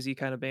shoegazy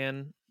kind of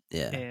band.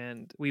 Yeah.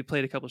 And we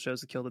played a couple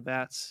shows to Kill the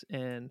Bats,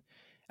 and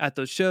at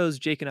those shows,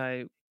 Jake and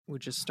I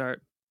would just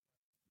start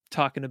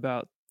talking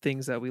about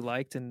things that we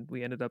liked, and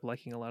we ended up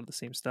liking a lot of the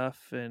same stuff.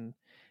 And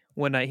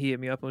one night he hit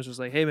me up and was just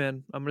like, "Hey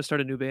man, I'm gonna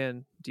start a new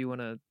band. Do you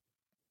wanna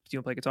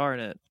play guitar in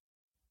it?"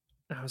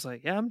 And I was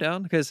like, "Yeah, I'm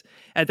down." Because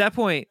at that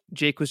point,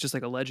 Jake was just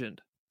like a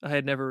legend. I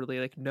had never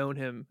really like known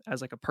him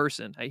as like a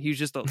person. He was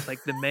just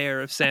like the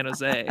mayor of San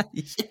Jose.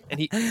 Yeah. And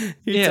he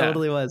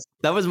totally was.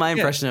 That was my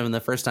impression of him the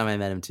first time I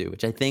met him too,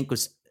 which I think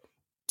was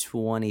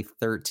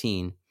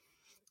 2013.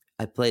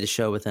 I played a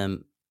show with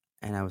him,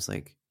 and I was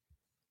like,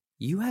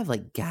 you have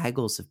like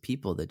gaggles of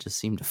people that just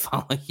seem to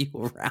follow you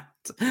around.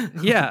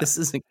 Yeah. This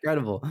is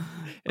incredible.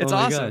 It's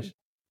awesome. Gosh.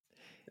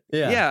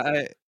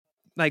 Yeah.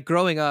 Like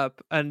growing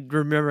up and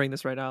remembering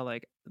this right now,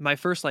 like my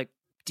first like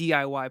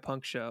DIY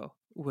punk show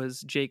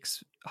was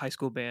Jake's high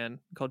school band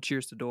called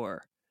Cheers to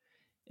Door.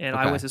 And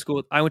I went to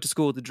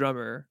school with the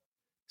drummer.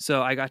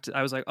 So I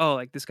was like, oh,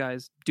 like this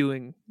guy's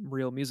doing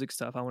real music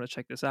stuff. I want to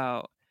check this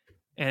out.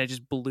 And it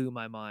just blew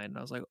my mind.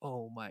 I was like,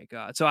 oh my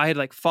God. So I had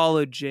like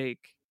followed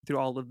Jake through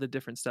all of the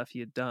different stuff he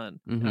had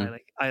done. Mm-hmm. And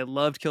I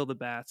loved Kill the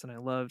Bats, and I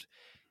loved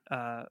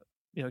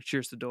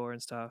Cheers to Door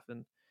and stuff.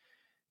 And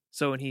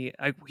so when he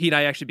and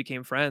I actually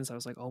became friends, I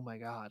was like, oh my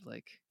God,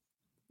 like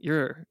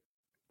you're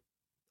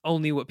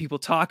only what people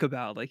talk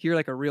about. Like you're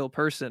like a real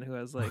person who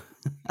has like,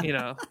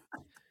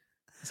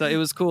 So it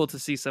was cool to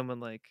see someone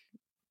like,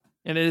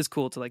 and it is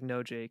cool to like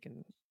know Jake.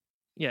 And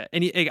yeah,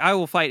 I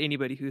will fight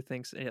anybody who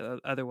thinks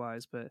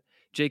otherwise, but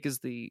Jake is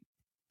the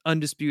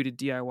undisputed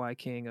DIY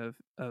king of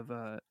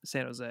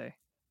San Jose.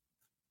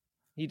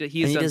 He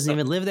doesn't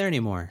even live there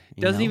anymore.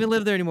 Doesn't even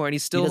live there anymore, and he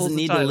still doesn't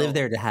need to live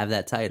there to have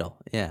that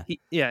title.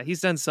 Yeah,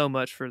 he's done so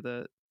much for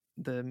the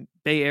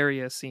Bay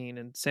Area scene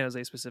and San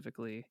Jose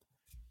specifically.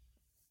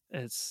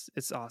 It's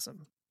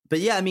awesome. But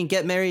yeah, I mean,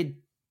 Get Married,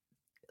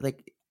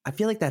 like I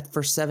feel like that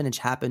first 7-inch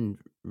happened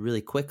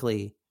really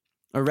quickly,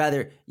 or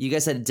rather, you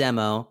guys had a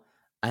demo.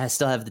 I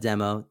still have the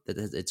demo.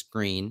 It's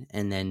green,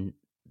 and then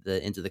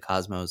the Into the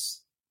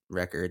Cosmos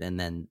record, and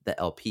then the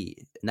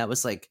LP, and that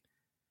was like,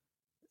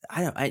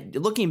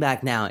 looking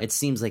back now, it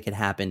seems like it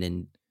happened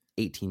in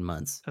 18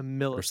 months, a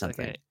millisecond, or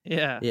something.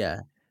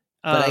 Yeah.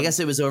 But I guess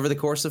it was over the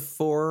course of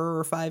 4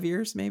 or 5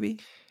 years, maybe.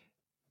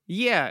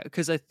 Yeah,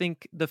 because I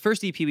think the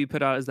first EP we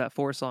put out is that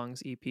 4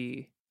 songs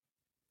EP,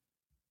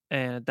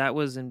 and that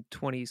was in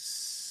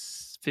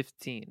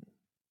 2015.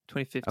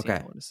 Okay.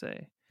 I want to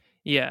say.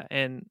 Yeah,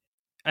 and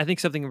I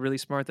think something really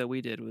smart that we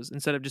did was,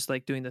 instead of just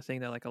like doing the thing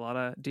that like a lot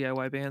of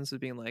DIY bands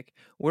of being like,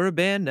 we're a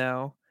band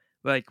now,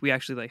 like we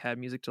actually like had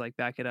music to like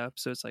back it up.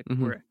 So it's like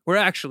we're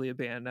actually a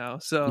band now.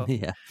 So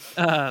yeah.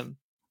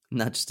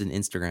 Not just an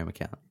Instagram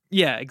account.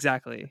 Yeah,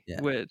 exactly.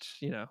 Yeah. Which,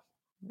 you know,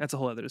 that's a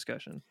whole other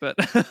discussion. But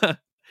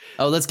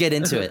oh, let's get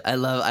into it. I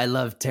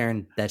love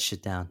tearing that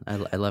shit down.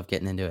 I love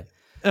getting into it.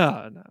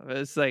 Oh no,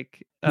 it's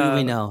like who do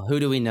we know? Who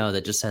do we know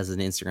that just has an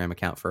Instagram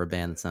account for a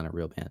band that's not a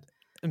real band?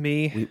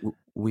 Me.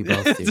 We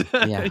both do.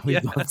 Yeah, we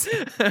both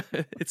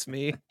do. It's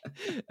me.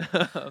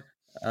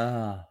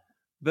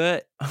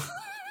 But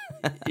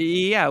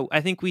yeah,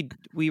 I think we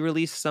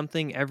release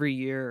something every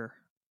year.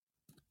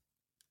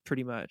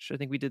 Pretty much. I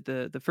think we did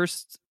the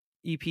first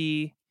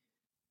EP,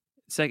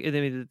 second, and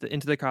then we did the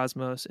Into the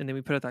Cosmos, and then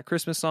we put out that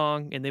Christmas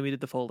song, and then we did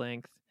the full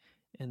length,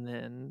 and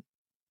then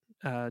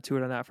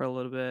toured on that for a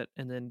little bit,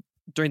 and then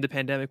during the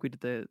pandemic we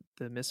did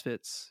the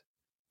Misfits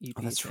EP.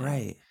 Oh, that's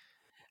right.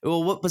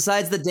 Well,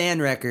 besides the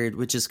Dan record,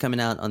 which is coming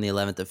out on the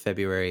 11th of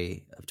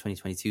February of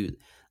 2022,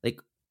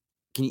 like,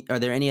 are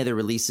there any other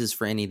releases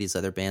for any of these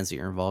other bands that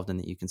you're involved in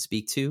that you can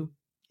speak to?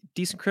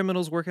 Decent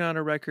Criminals working on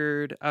a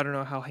record. I don't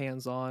know how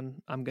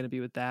hands-on I'm going to be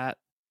with that,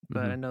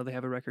 but I know they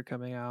have a record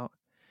coming out.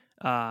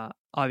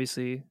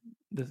 Obviously,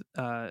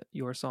 the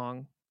Your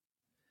Song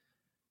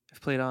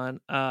I've played on.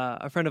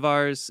 A friend of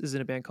ours is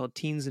in a band called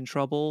Teens in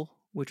Trouble,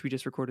 which we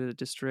just recorded at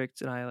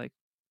District, and I like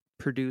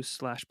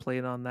produced /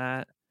 played on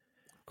that.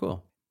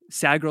 Cool.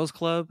 Sad Girls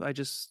Club, I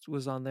just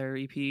was on their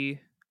EP.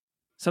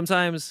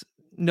 Sometimes,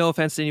 no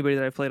offense to anybody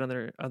that I played on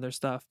their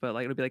stuff, but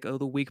like it'll be like, oh,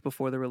 the week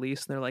before the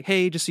release, and they're like,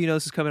 hey, just so you know,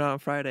 this is coming out on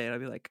Friday, and I'd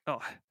be like, oh,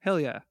 hell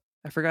yeah,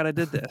 I forgot I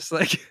did this.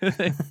 Like,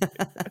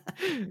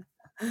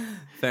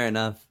 fair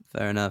enough.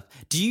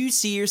 Do you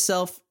see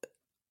yourself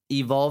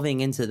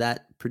evolving into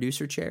that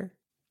producer chair?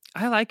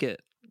 I like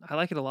it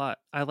a lot.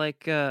 I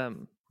like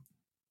adding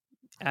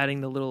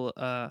the little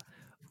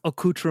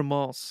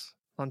accoutrements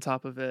on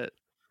top of it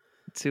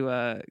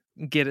to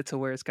get it to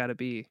where it's got to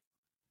be.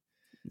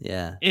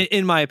 Yeah,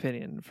 in my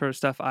opinion, for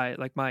stuff I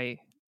like, my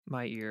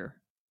ear,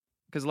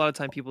 because a lot of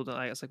time people don't.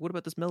 I was like, what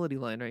about this melody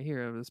line right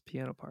here, or this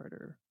piano part?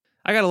 Or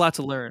I got a lot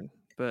to learn,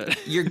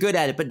 but you're good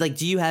at it. But like,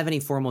 do you have any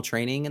formal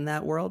training in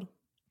that world?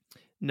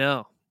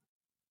 No,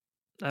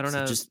 I don't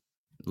know. Just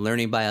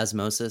learning by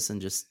osmosis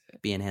and just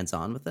being hands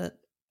on with it.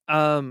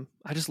 I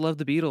just love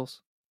the Beatles,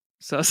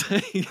 so I was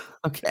like,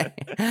 okay.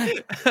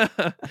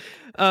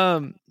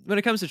 When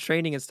it comes to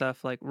training and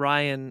stuff, like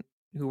Ryan,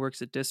 who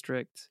works at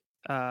District,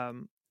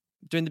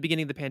 during the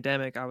beginning of the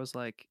pandemic, I was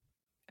like,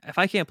 if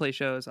I can't play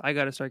shows, I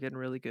got to start getting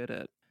really good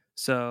at.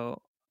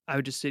 So I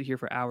would just sit here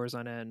for hours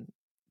on end,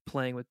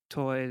 playing with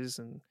toys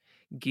and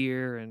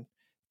gear and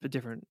the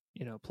different,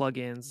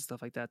 plugins and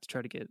stuff like that to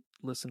try to get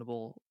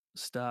listenable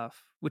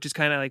stuff, which is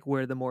kind of like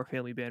where the More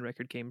Family Band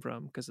record came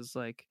from, because it's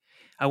like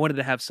I wanted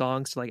to have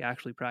songs to like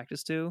actually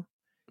practice to,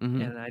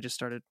 and I just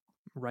started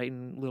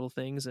writing little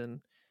things.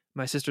 And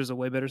my sister's a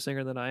way better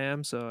singer than I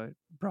am, so I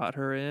brought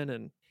her in.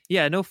 And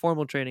yeah, no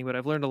formal training, but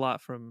I've learned a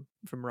lot from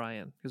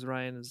Ryan, because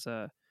Ryan is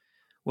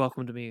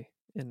welcomed me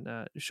and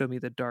showed me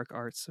the dark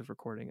arts of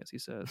recording, as he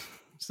says.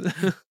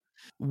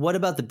 What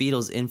about the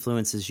Beatles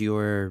influences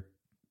your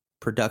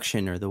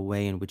production or the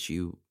way in which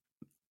you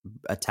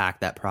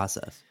attack that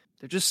process?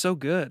 They're just so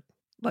good.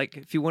 Like,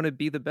 if you want to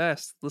be the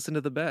best, listen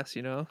to the best,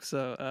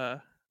 So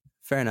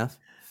fair enough.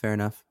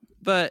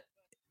 But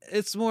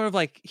it's more of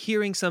like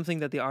hearing something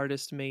that the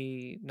artist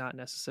may not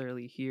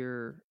necessarily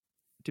hear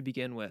to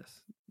begin with.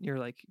 You're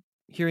like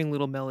hearing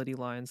little melody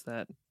lines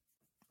that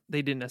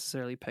they didn't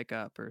necessarily pick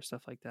up or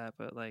stuff like that.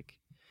 But like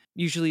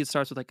usually it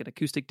starts with like an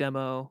acoustic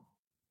demo,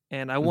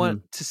 and I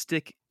want to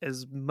stick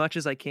as much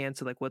as I can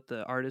to like what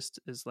the artist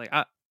is like.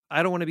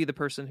 I don't want to be the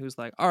person who's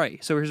like, all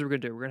right, so here's what we're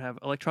gonna do. We're gonna have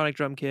electronic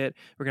drum kit.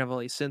 We're gonna have all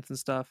these synths and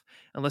stuff.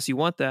 Unless you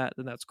want that,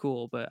 then that's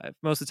cool. But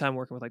most of the time I'm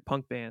working with like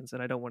punk bands,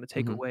 and I don't want to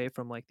take away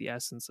from like the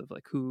essence of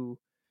like who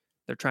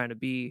they're trying to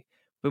be,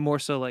 but more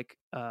so like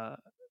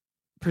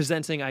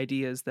presenting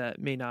ideas that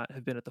may not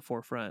have been at the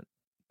forefront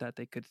that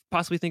they could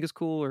possibly think is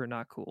cool or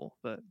not cool.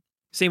 But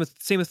same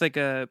with like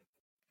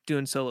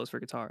doing solos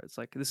for guitar. It's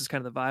like, this is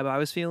kind of the vibe I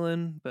was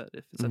feeling, but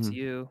if it's up to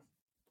you,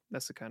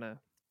 that's the kind of.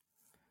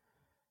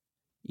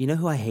 You know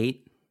who I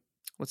hate?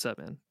 What's up,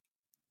 man?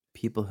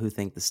 People who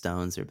think the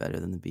Stones are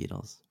better than the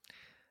Beatles.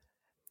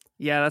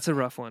 Yeah, that's a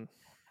rough one.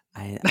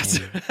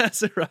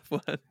 That's a rough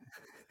one.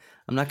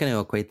 I'm not going to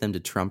equate them to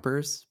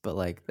Trumpers, but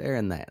like they're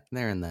in that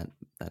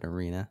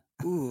arena.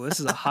 Ooh, this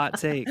is a hot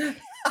take.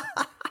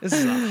 This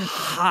is a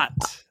hot.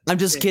 I'm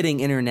just kidding,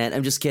 internet.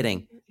 I'm just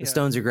kidding. The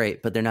Stones are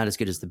great, but they're not as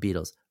good as the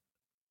Beatles.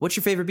 What's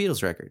your favorite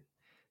Beatles record?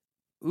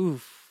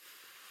 Oof.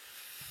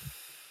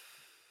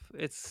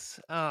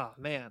 It's, oh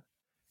man.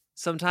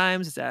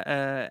 Sometimes it's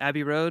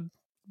Abbey Road.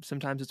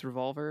 Sometimes it's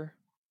Revolver.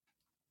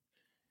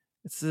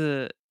 It's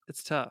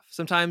tough.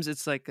 Sometimes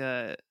it's like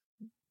the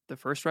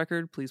first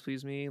record, Please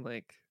Please Me.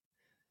 Like,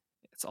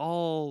 it's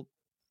all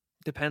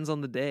depends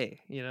on the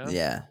day,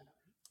 Yeah,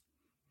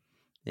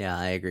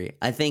 I agree.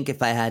 I think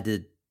if I had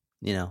to,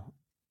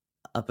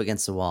 up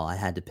against the wall, I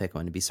had to pick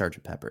one to be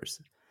Sgt.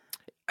 Pepper's.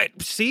 I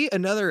see,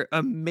 another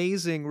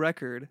amazing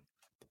record.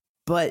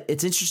 But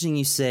it's interesting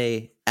you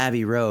say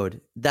Abbey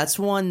Road. That's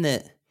one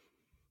that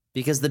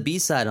Because the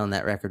B-side on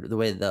that record, the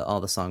way all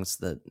the songs,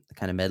 the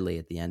kind of medley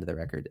at the end of the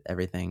record,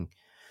 everything,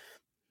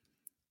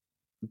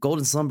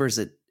 Golden Slumbers,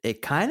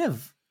 it kind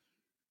of,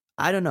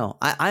 I don't know.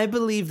 I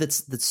believe that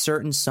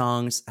certain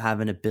songs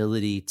have an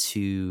ability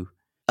to,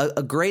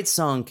 a great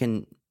song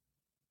can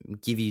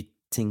give you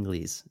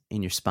tinglies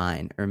in your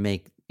spine or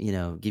give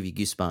you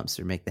goosebumps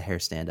or make the hair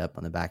stand up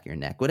on the back of your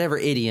neck, whatever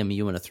idiom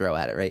you want to throw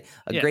at it, right?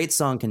 A great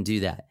song can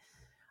do that.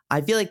 I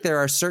feel like there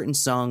are certain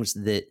songs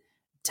that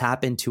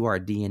tap into our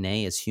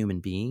DNA as human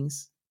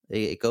beings.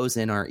 It goes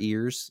in our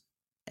ears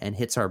and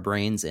hits our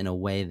brains in a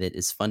way that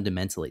is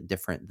fundamentally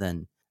different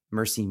than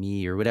Mercy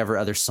Me or whatever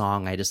other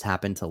song I just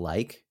happen to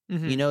like.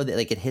 Mm-hmm. That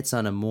like it hits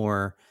on a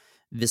more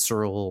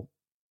visceral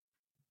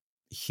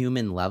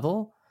human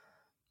level.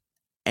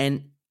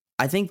 And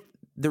I think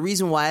the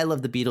reason why I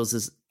love the Beatles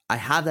is I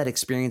have that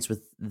experience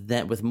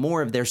with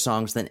more of their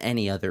songs than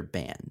any other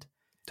band.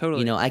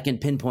 Totally. I can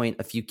pinpoint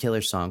a few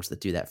killer songs that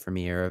do that for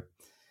me, or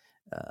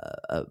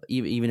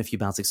even a few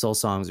Bouncing Soul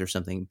songs or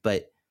something.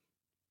 But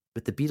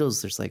the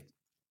Beatles, there's like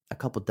a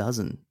couple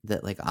dozen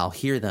that like I'll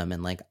hear them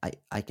and like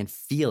I can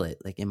feel it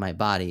like in my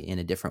body in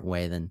a different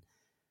way than,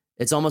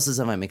 it's almost as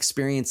if I'm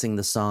experiencing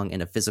the song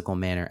in a physical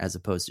manner as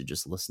opposed to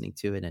just listening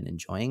to it and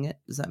enjoying it.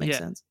 Does that make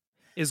sense?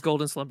 Is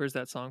Golden Slumbers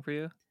that song for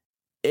you?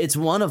 It's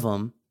one of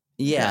them.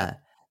 Yeah.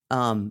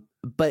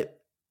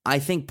 But I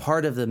think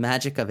part of the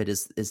magic of it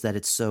is that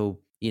it's so,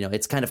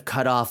 it's kind of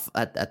cut off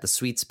at the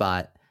sweet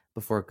spot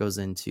before it goes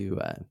into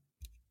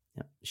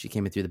She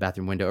Came In Through the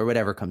Bathroom Window or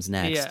whatever comes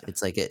next. Yeah.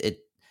 It's like it's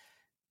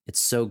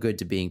so good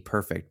to being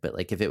perfect, but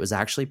like if it was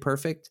actually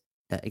perfect,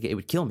 it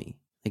would kill me.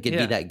 Like it'd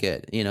be that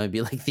good. It'd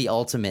be like the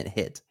ultimate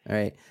hit. All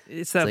right.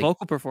 It's that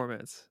vocal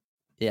performance.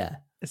 Yeah.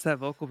 It's that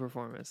vocal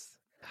performance.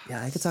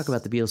 Yeah, I could talk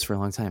about the Beatles for a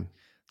long time.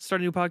 Start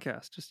a new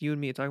podcast, just you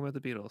and me talking about the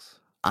Beatles.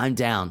 I'm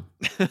down.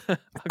 Okay.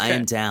 I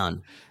am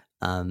down.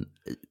 I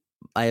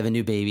have a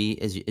new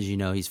baby, as you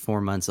know. He's 4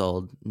 months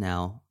old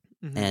now,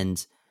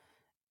 and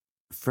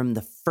from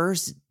the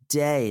first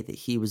day that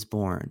he was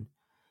born,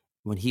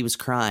 when he was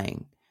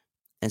crying,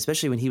 and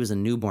especially when he was a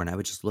newborn, I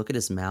would just look at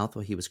his mouth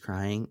while he was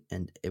crying,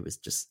 and it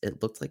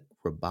looked like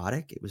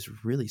robotic. It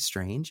was really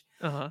strange.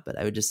 But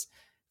I would just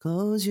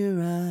close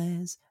your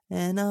eyes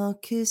and I'll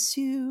kiss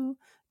you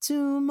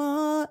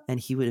tomorrow, and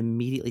he would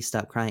immediately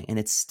stop crying. And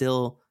it's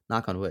still,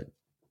 knock on wood,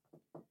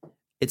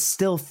 it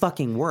still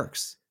fucking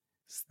works,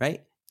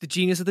 right? The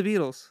genius of the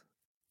Beatles.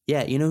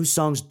 Yeah, you know whose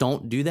songs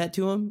don't do that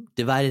to him?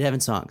 Divided Heaven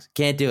songs.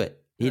 Can't do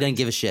it. He doesn't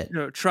give a shit.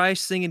 Try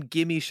singing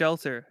 "Gimme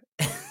Shelter."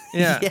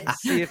 Yeah,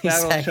 see if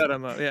that will shut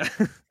him up. Yeah,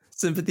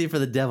 Sympathy for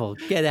the Devil.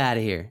 Get out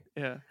of here.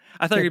 Yeah,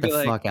 I thought you'd be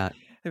like, fuck out.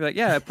 They'd be like,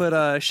 yeah, I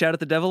put "Shout at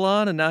the Devil"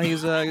 on, and now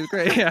he's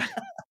great. Yeah.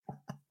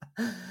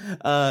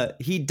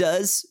 He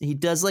does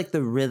like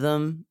the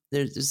rhythm.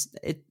 There's just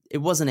it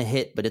wasn't a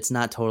hit, but it's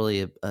not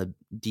totally a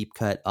deep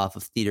cut off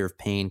of Theater of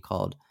Pain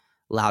called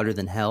 "Louder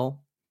Than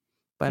Hell"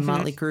 by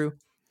Motley Crue,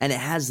 and it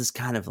has this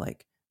kind of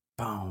like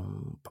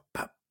boom,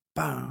 boom,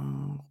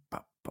 boom,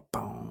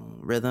 boom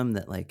rhythm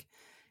that, like,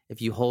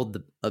 if you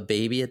hold a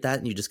baby at that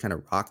and you just kind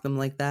of rock them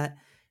like that,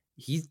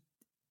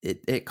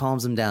 it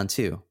calms them down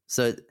too.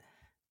 So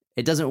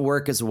it doesn't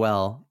work as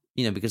well,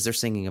 because they're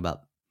singing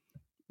about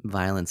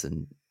violence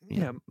and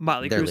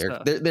Motley Crue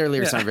stuff. Their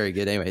lyrics aren't very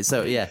good anyway.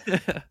 So yeah,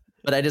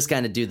 but I just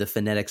kind of do the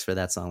phonetics for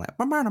that song, like.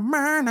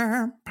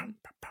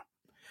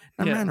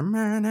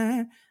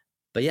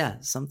 But yeah,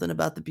 something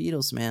about the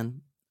Beatles,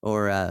 man.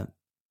 Or I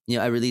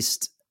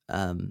released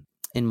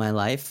In My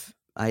Life.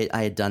 I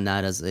had done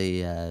that as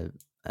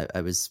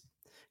I was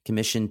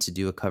commissioned to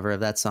do a cover of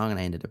that song, and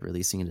I ended up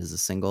releasing it as a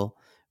single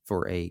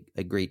for a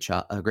great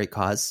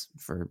cause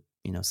for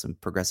some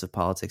progressive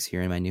politics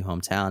here in my new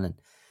hometown. And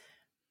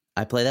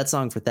I play that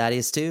song for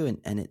Thaddeus too,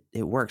 and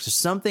it works. There's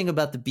something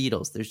about the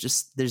Beatles.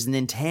 There's an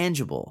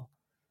intangible.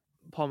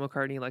 Paul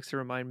McCartney likes to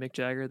remind Mick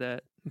Jagger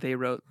that they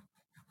wrote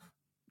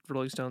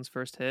Rolling Stones'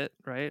 first hit,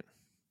 right?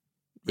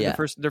 Yeah,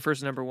 their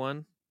first number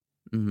one.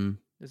 Mm-hmm.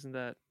 Isn't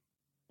that?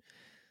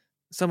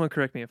 Someone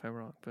correct me if I'm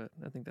wrong, but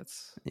I think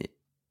that's.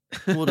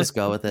 We'll just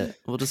go with it.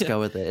 Go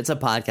with it. It's a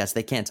podcast.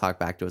 They can't talk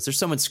back to us. There's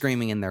someone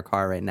screaming in their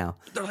car right now.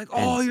 They're like,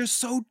 "Oh, you're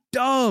so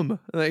dumb!"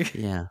 Like,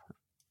 yeah.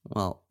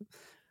 Well,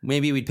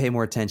 maybe we'd pay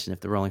more attention if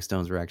the Rolling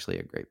Stones were actually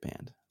a great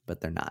band,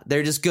 but they're not.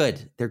 They're just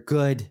good. They're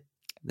good.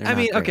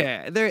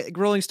 Okay.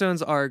 Rolling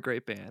Stones are a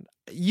great band.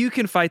 You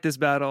can fight this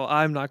battle.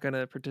 I'm not going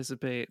to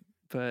participate,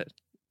 but.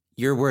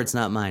 Your words,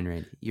 not mine,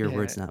 Randy. Your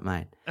words, not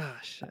mine. Oh,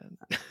 shit.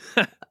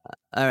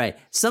 All right.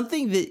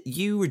 Something that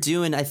you were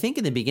doing, I think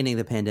in the beginning of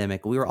the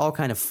pandemic, we were all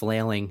kind of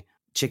flailing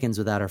chickens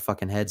without our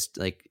fucking heads.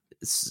 Like,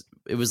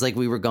 it was like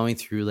we were going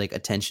through like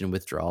attention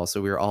withdrawal.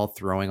 So we were all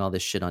throwing all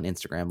this shit on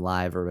Instagram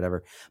Live or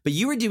whatever. But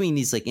you were doing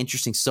these like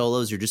interesting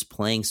solos or just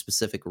playing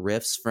specific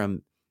riffs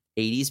from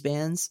 80s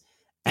bands.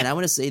 And I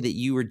want to say that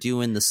you were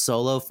doing the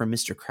solo from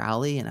Mr.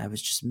 Crowley, and I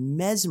was just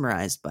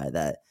mesmerized by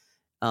that.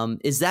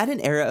 Is that an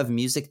era of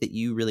music that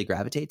you really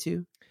gravitate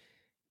to?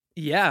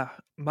 Yeah.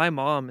 My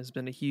mom has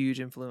been a huge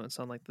influence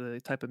on like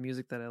the type of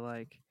music that I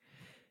like.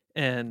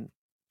 And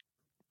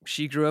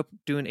she grew up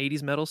doing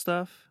 80s metal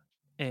stuff.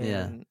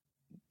 And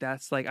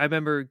that's like, I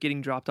remember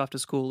getting dropped off to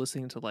school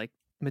listening to like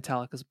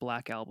Metallica's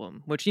Black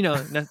Album, which, you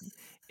know,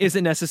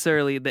 isn't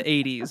necessarily the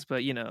 80s,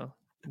 but, you know,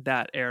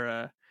 that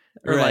era.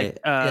 Or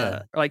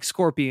like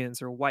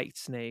Scorpions or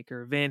Whitesnake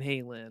or Van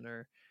Halen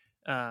or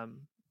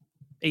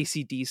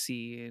AC/DC,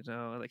 you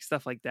know, like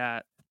stuff like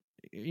that,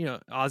 you know,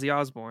 Ozzy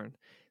Osbourne.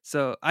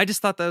 So I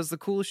just thought that was the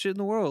coolest shit in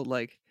the world.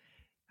 Like,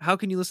 how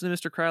can you listen to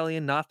Mr. Crowley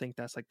and not think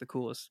that's like the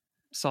coolest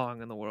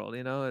song in the world?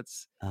 You know,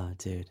 it's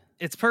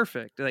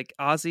perfect. Like,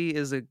 Ozzy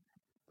is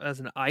as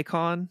an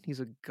icon, he's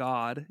a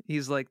god.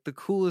 He's like the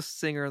coolest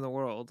singer in the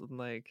world, and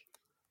like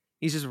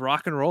he's just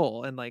rock and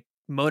roll. And like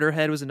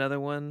Motorhead was another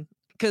one,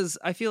 because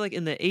I feel like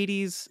in the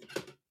 80s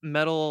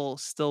metal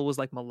still was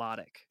like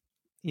melodic,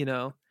 you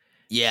know.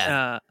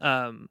 It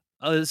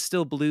was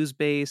still blues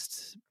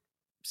based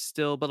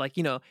still, but like,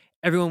 you know,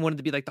 everyone wanted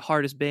to be like the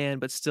hardest band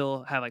but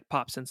still have like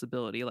pop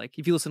sensibility. Like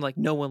if you listen to like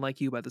No One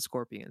Like You by the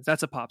Scorpions,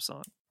 that's a pop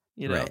song,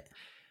 you know.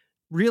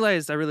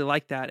 Realized I really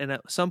liked that, and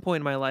at some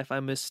point in my life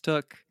I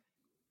mistook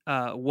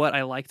what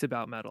I liked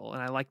about metal,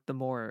 and I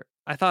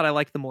thought I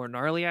liked the more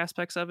gnarly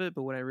aspects of it,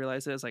 but when I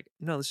realized it, I was like,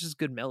 no, this is just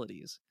good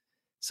melodies.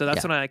 So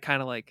that's when I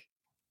kind of like,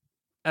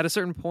 at a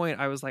certain point,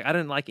 I was like, I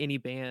didn't like any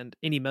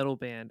metal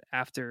band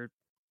after,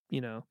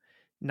 you know,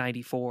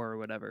 94 or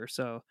whatever.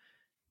 So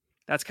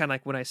that's kind of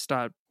like when I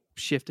stopped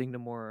shifting to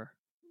more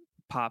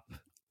pop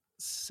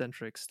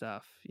centric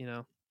stuff, you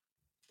know.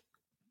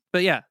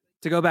 But yeah,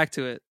 to go back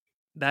to it,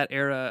 that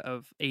era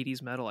of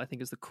 80s metal, I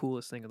think, is the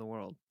coolest thing in the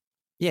world.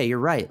 Yeah, you're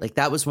right. Like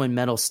that was when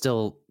metal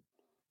still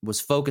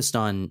was focused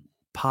on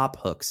pop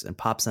hooks and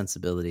pop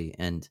sensibility,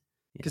 and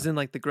because then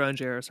like the grunge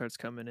era starts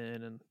coming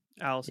in, and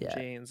Alice in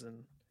Chains,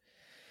 and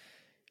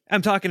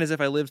I'm talking as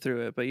if I lived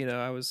through it, but you know,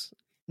 I was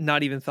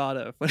not even thought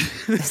of when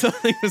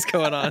something was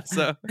going on.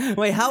 So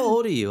wait, how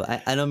old are you?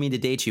 I don't mean to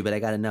date you, but I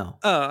gotta know.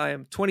 Oh, I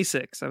am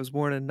 26. I was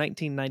born in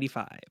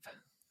 1995.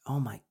 Oh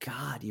my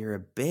God, you're a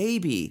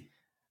baby.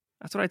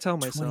 That's what I tell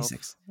myself.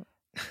 26.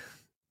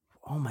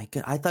 Oh my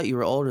God, I thought you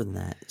were older than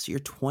that. So you're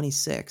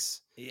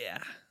 26. Yeah.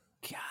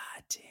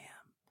 God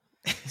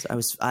damn.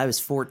 So I was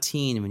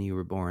 14 when you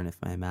were born,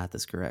 if my math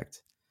is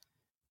correct.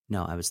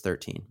 No, I was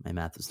 13. My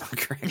math was not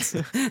correct.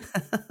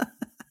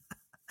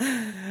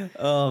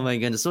 Oh my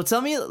goodness. So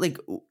tell me, like,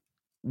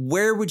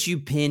 where would you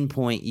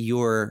pinpoint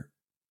your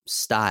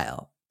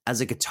style as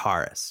a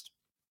guitarist?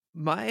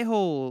 My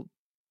whole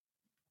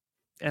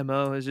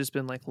MO has just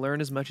been like,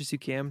 learn as much as you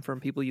can from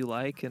people you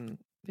like, and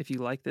if you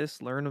like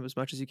this, learn as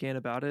much as you can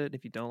about it.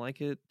 If you don't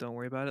like it, don't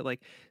worry about it.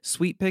 Like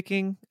sweet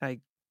picking, I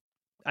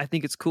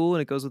think it's cool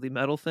and it goes with the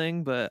metal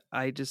thing, but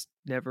I just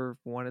never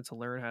wanted to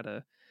learn how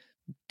to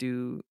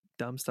do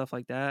dumb stuff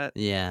like that.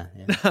 Yeah.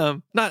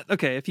 Not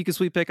okay. If you can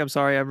sweet pick, I'm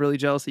sorry. I'm really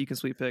jealous that you can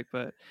sweet pick,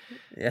 but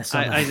yes,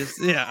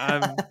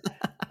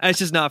 it's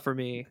just not for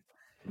me.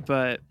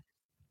 But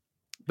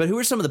who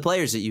are some of the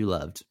players that you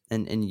loved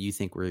and you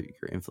think were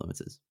your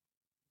influences?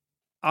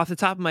 Off the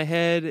top of my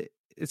head,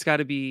 it's got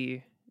to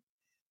be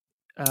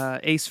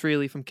Ace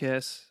Frehley from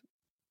Kiss,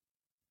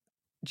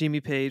 Jimmy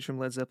Page from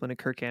Led Zeppelin, and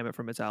Kirk Hammett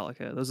from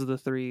Metallica. Those are the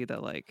three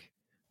that like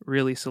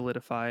really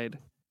solidified.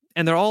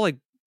 And they're all like,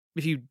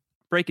 if you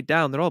break it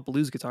down, they're all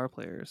blues guitar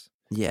players.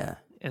 Yeah.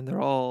 And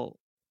they're all,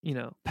 you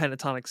know,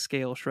 pentatonic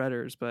scale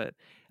shredders, but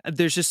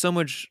there's just so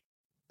much,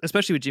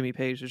 especially with Jimmy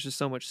Page, there's just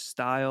so much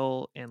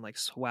style and like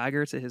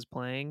swagger to his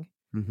playing.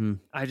 Mm-hmm.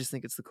 I just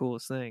think it's the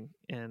coolest thing.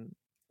 And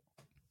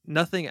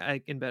nothing's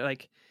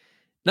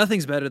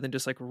better than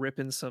just like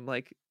ripping some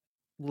like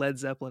Led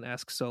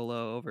Zeppelin-esque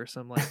solo over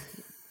some like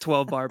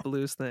 12-bar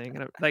blues thing.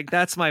 And like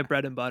that's my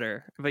bread and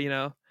butter. But you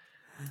know,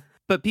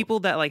 but people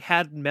that like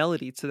had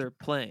melody to their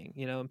playing,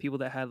 you know, and people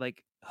that had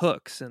like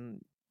hooks,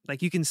 and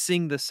like you can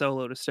sing the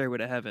solo to Stairway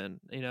to Heaven,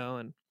 you know,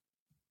 and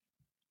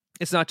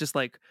it's not just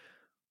like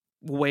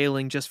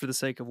wailing just for the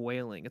sake of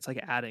wailing. It's like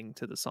adding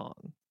to the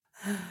song.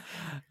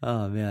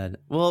 Oh man.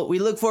 Well, we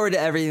look forward to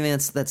everything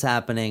that's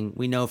happening.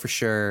 We know for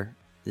sure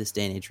this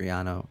Dane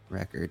Adriano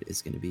record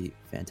is going to be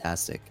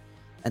fantastic.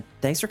 And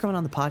thanks for coming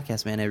on the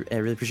podcast, man. I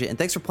really appreciate it. And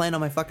thanks for playing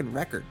on my fucking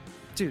record.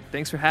 Dude,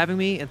 thanks for having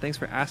me, and thanks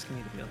for asking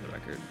me to be on the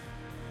record.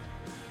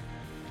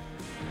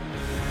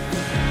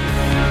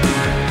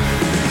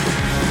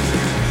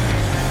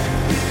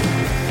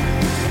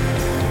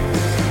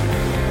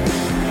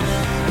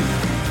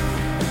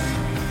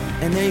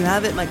 And there you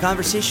have it, my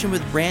conversation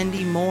with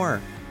Randy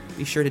Moore.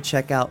 Be sure to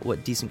check out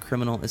what Decent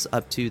Criminal is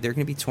up to. They're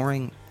going to be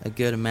touring a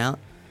good amount.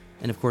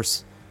 And of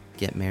course,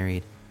 Get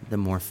Married, the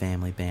Moore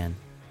family band.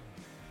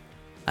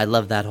 I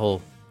love that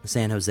whole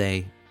San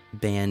Jose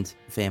band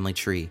family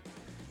tree.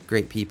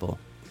 Great people.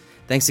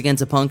 Thanks again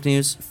to Punk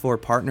News for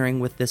partnering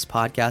with this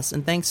podcast.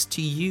 And thanks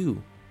to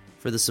you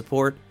for the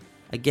support.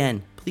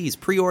 Again, please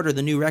pre-order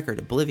the new record,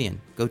 Oblivion.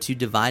 Go to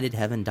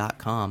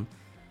dividedheaven.com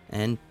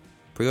and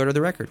pre-order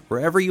the record.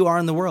 Wherever you are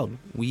in the world,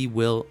 we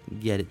will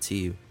get it to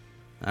you.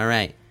 All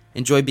right.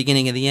 Enjoy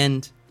Beginning of the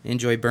End.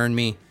 Enjoy Burn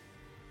Me.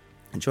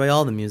 Enjoy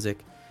all the music.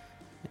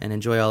 And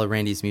enjoy all of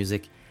Randy's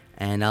music.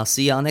 And I'll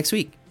see y'all next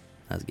week.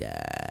 Let's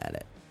get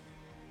it.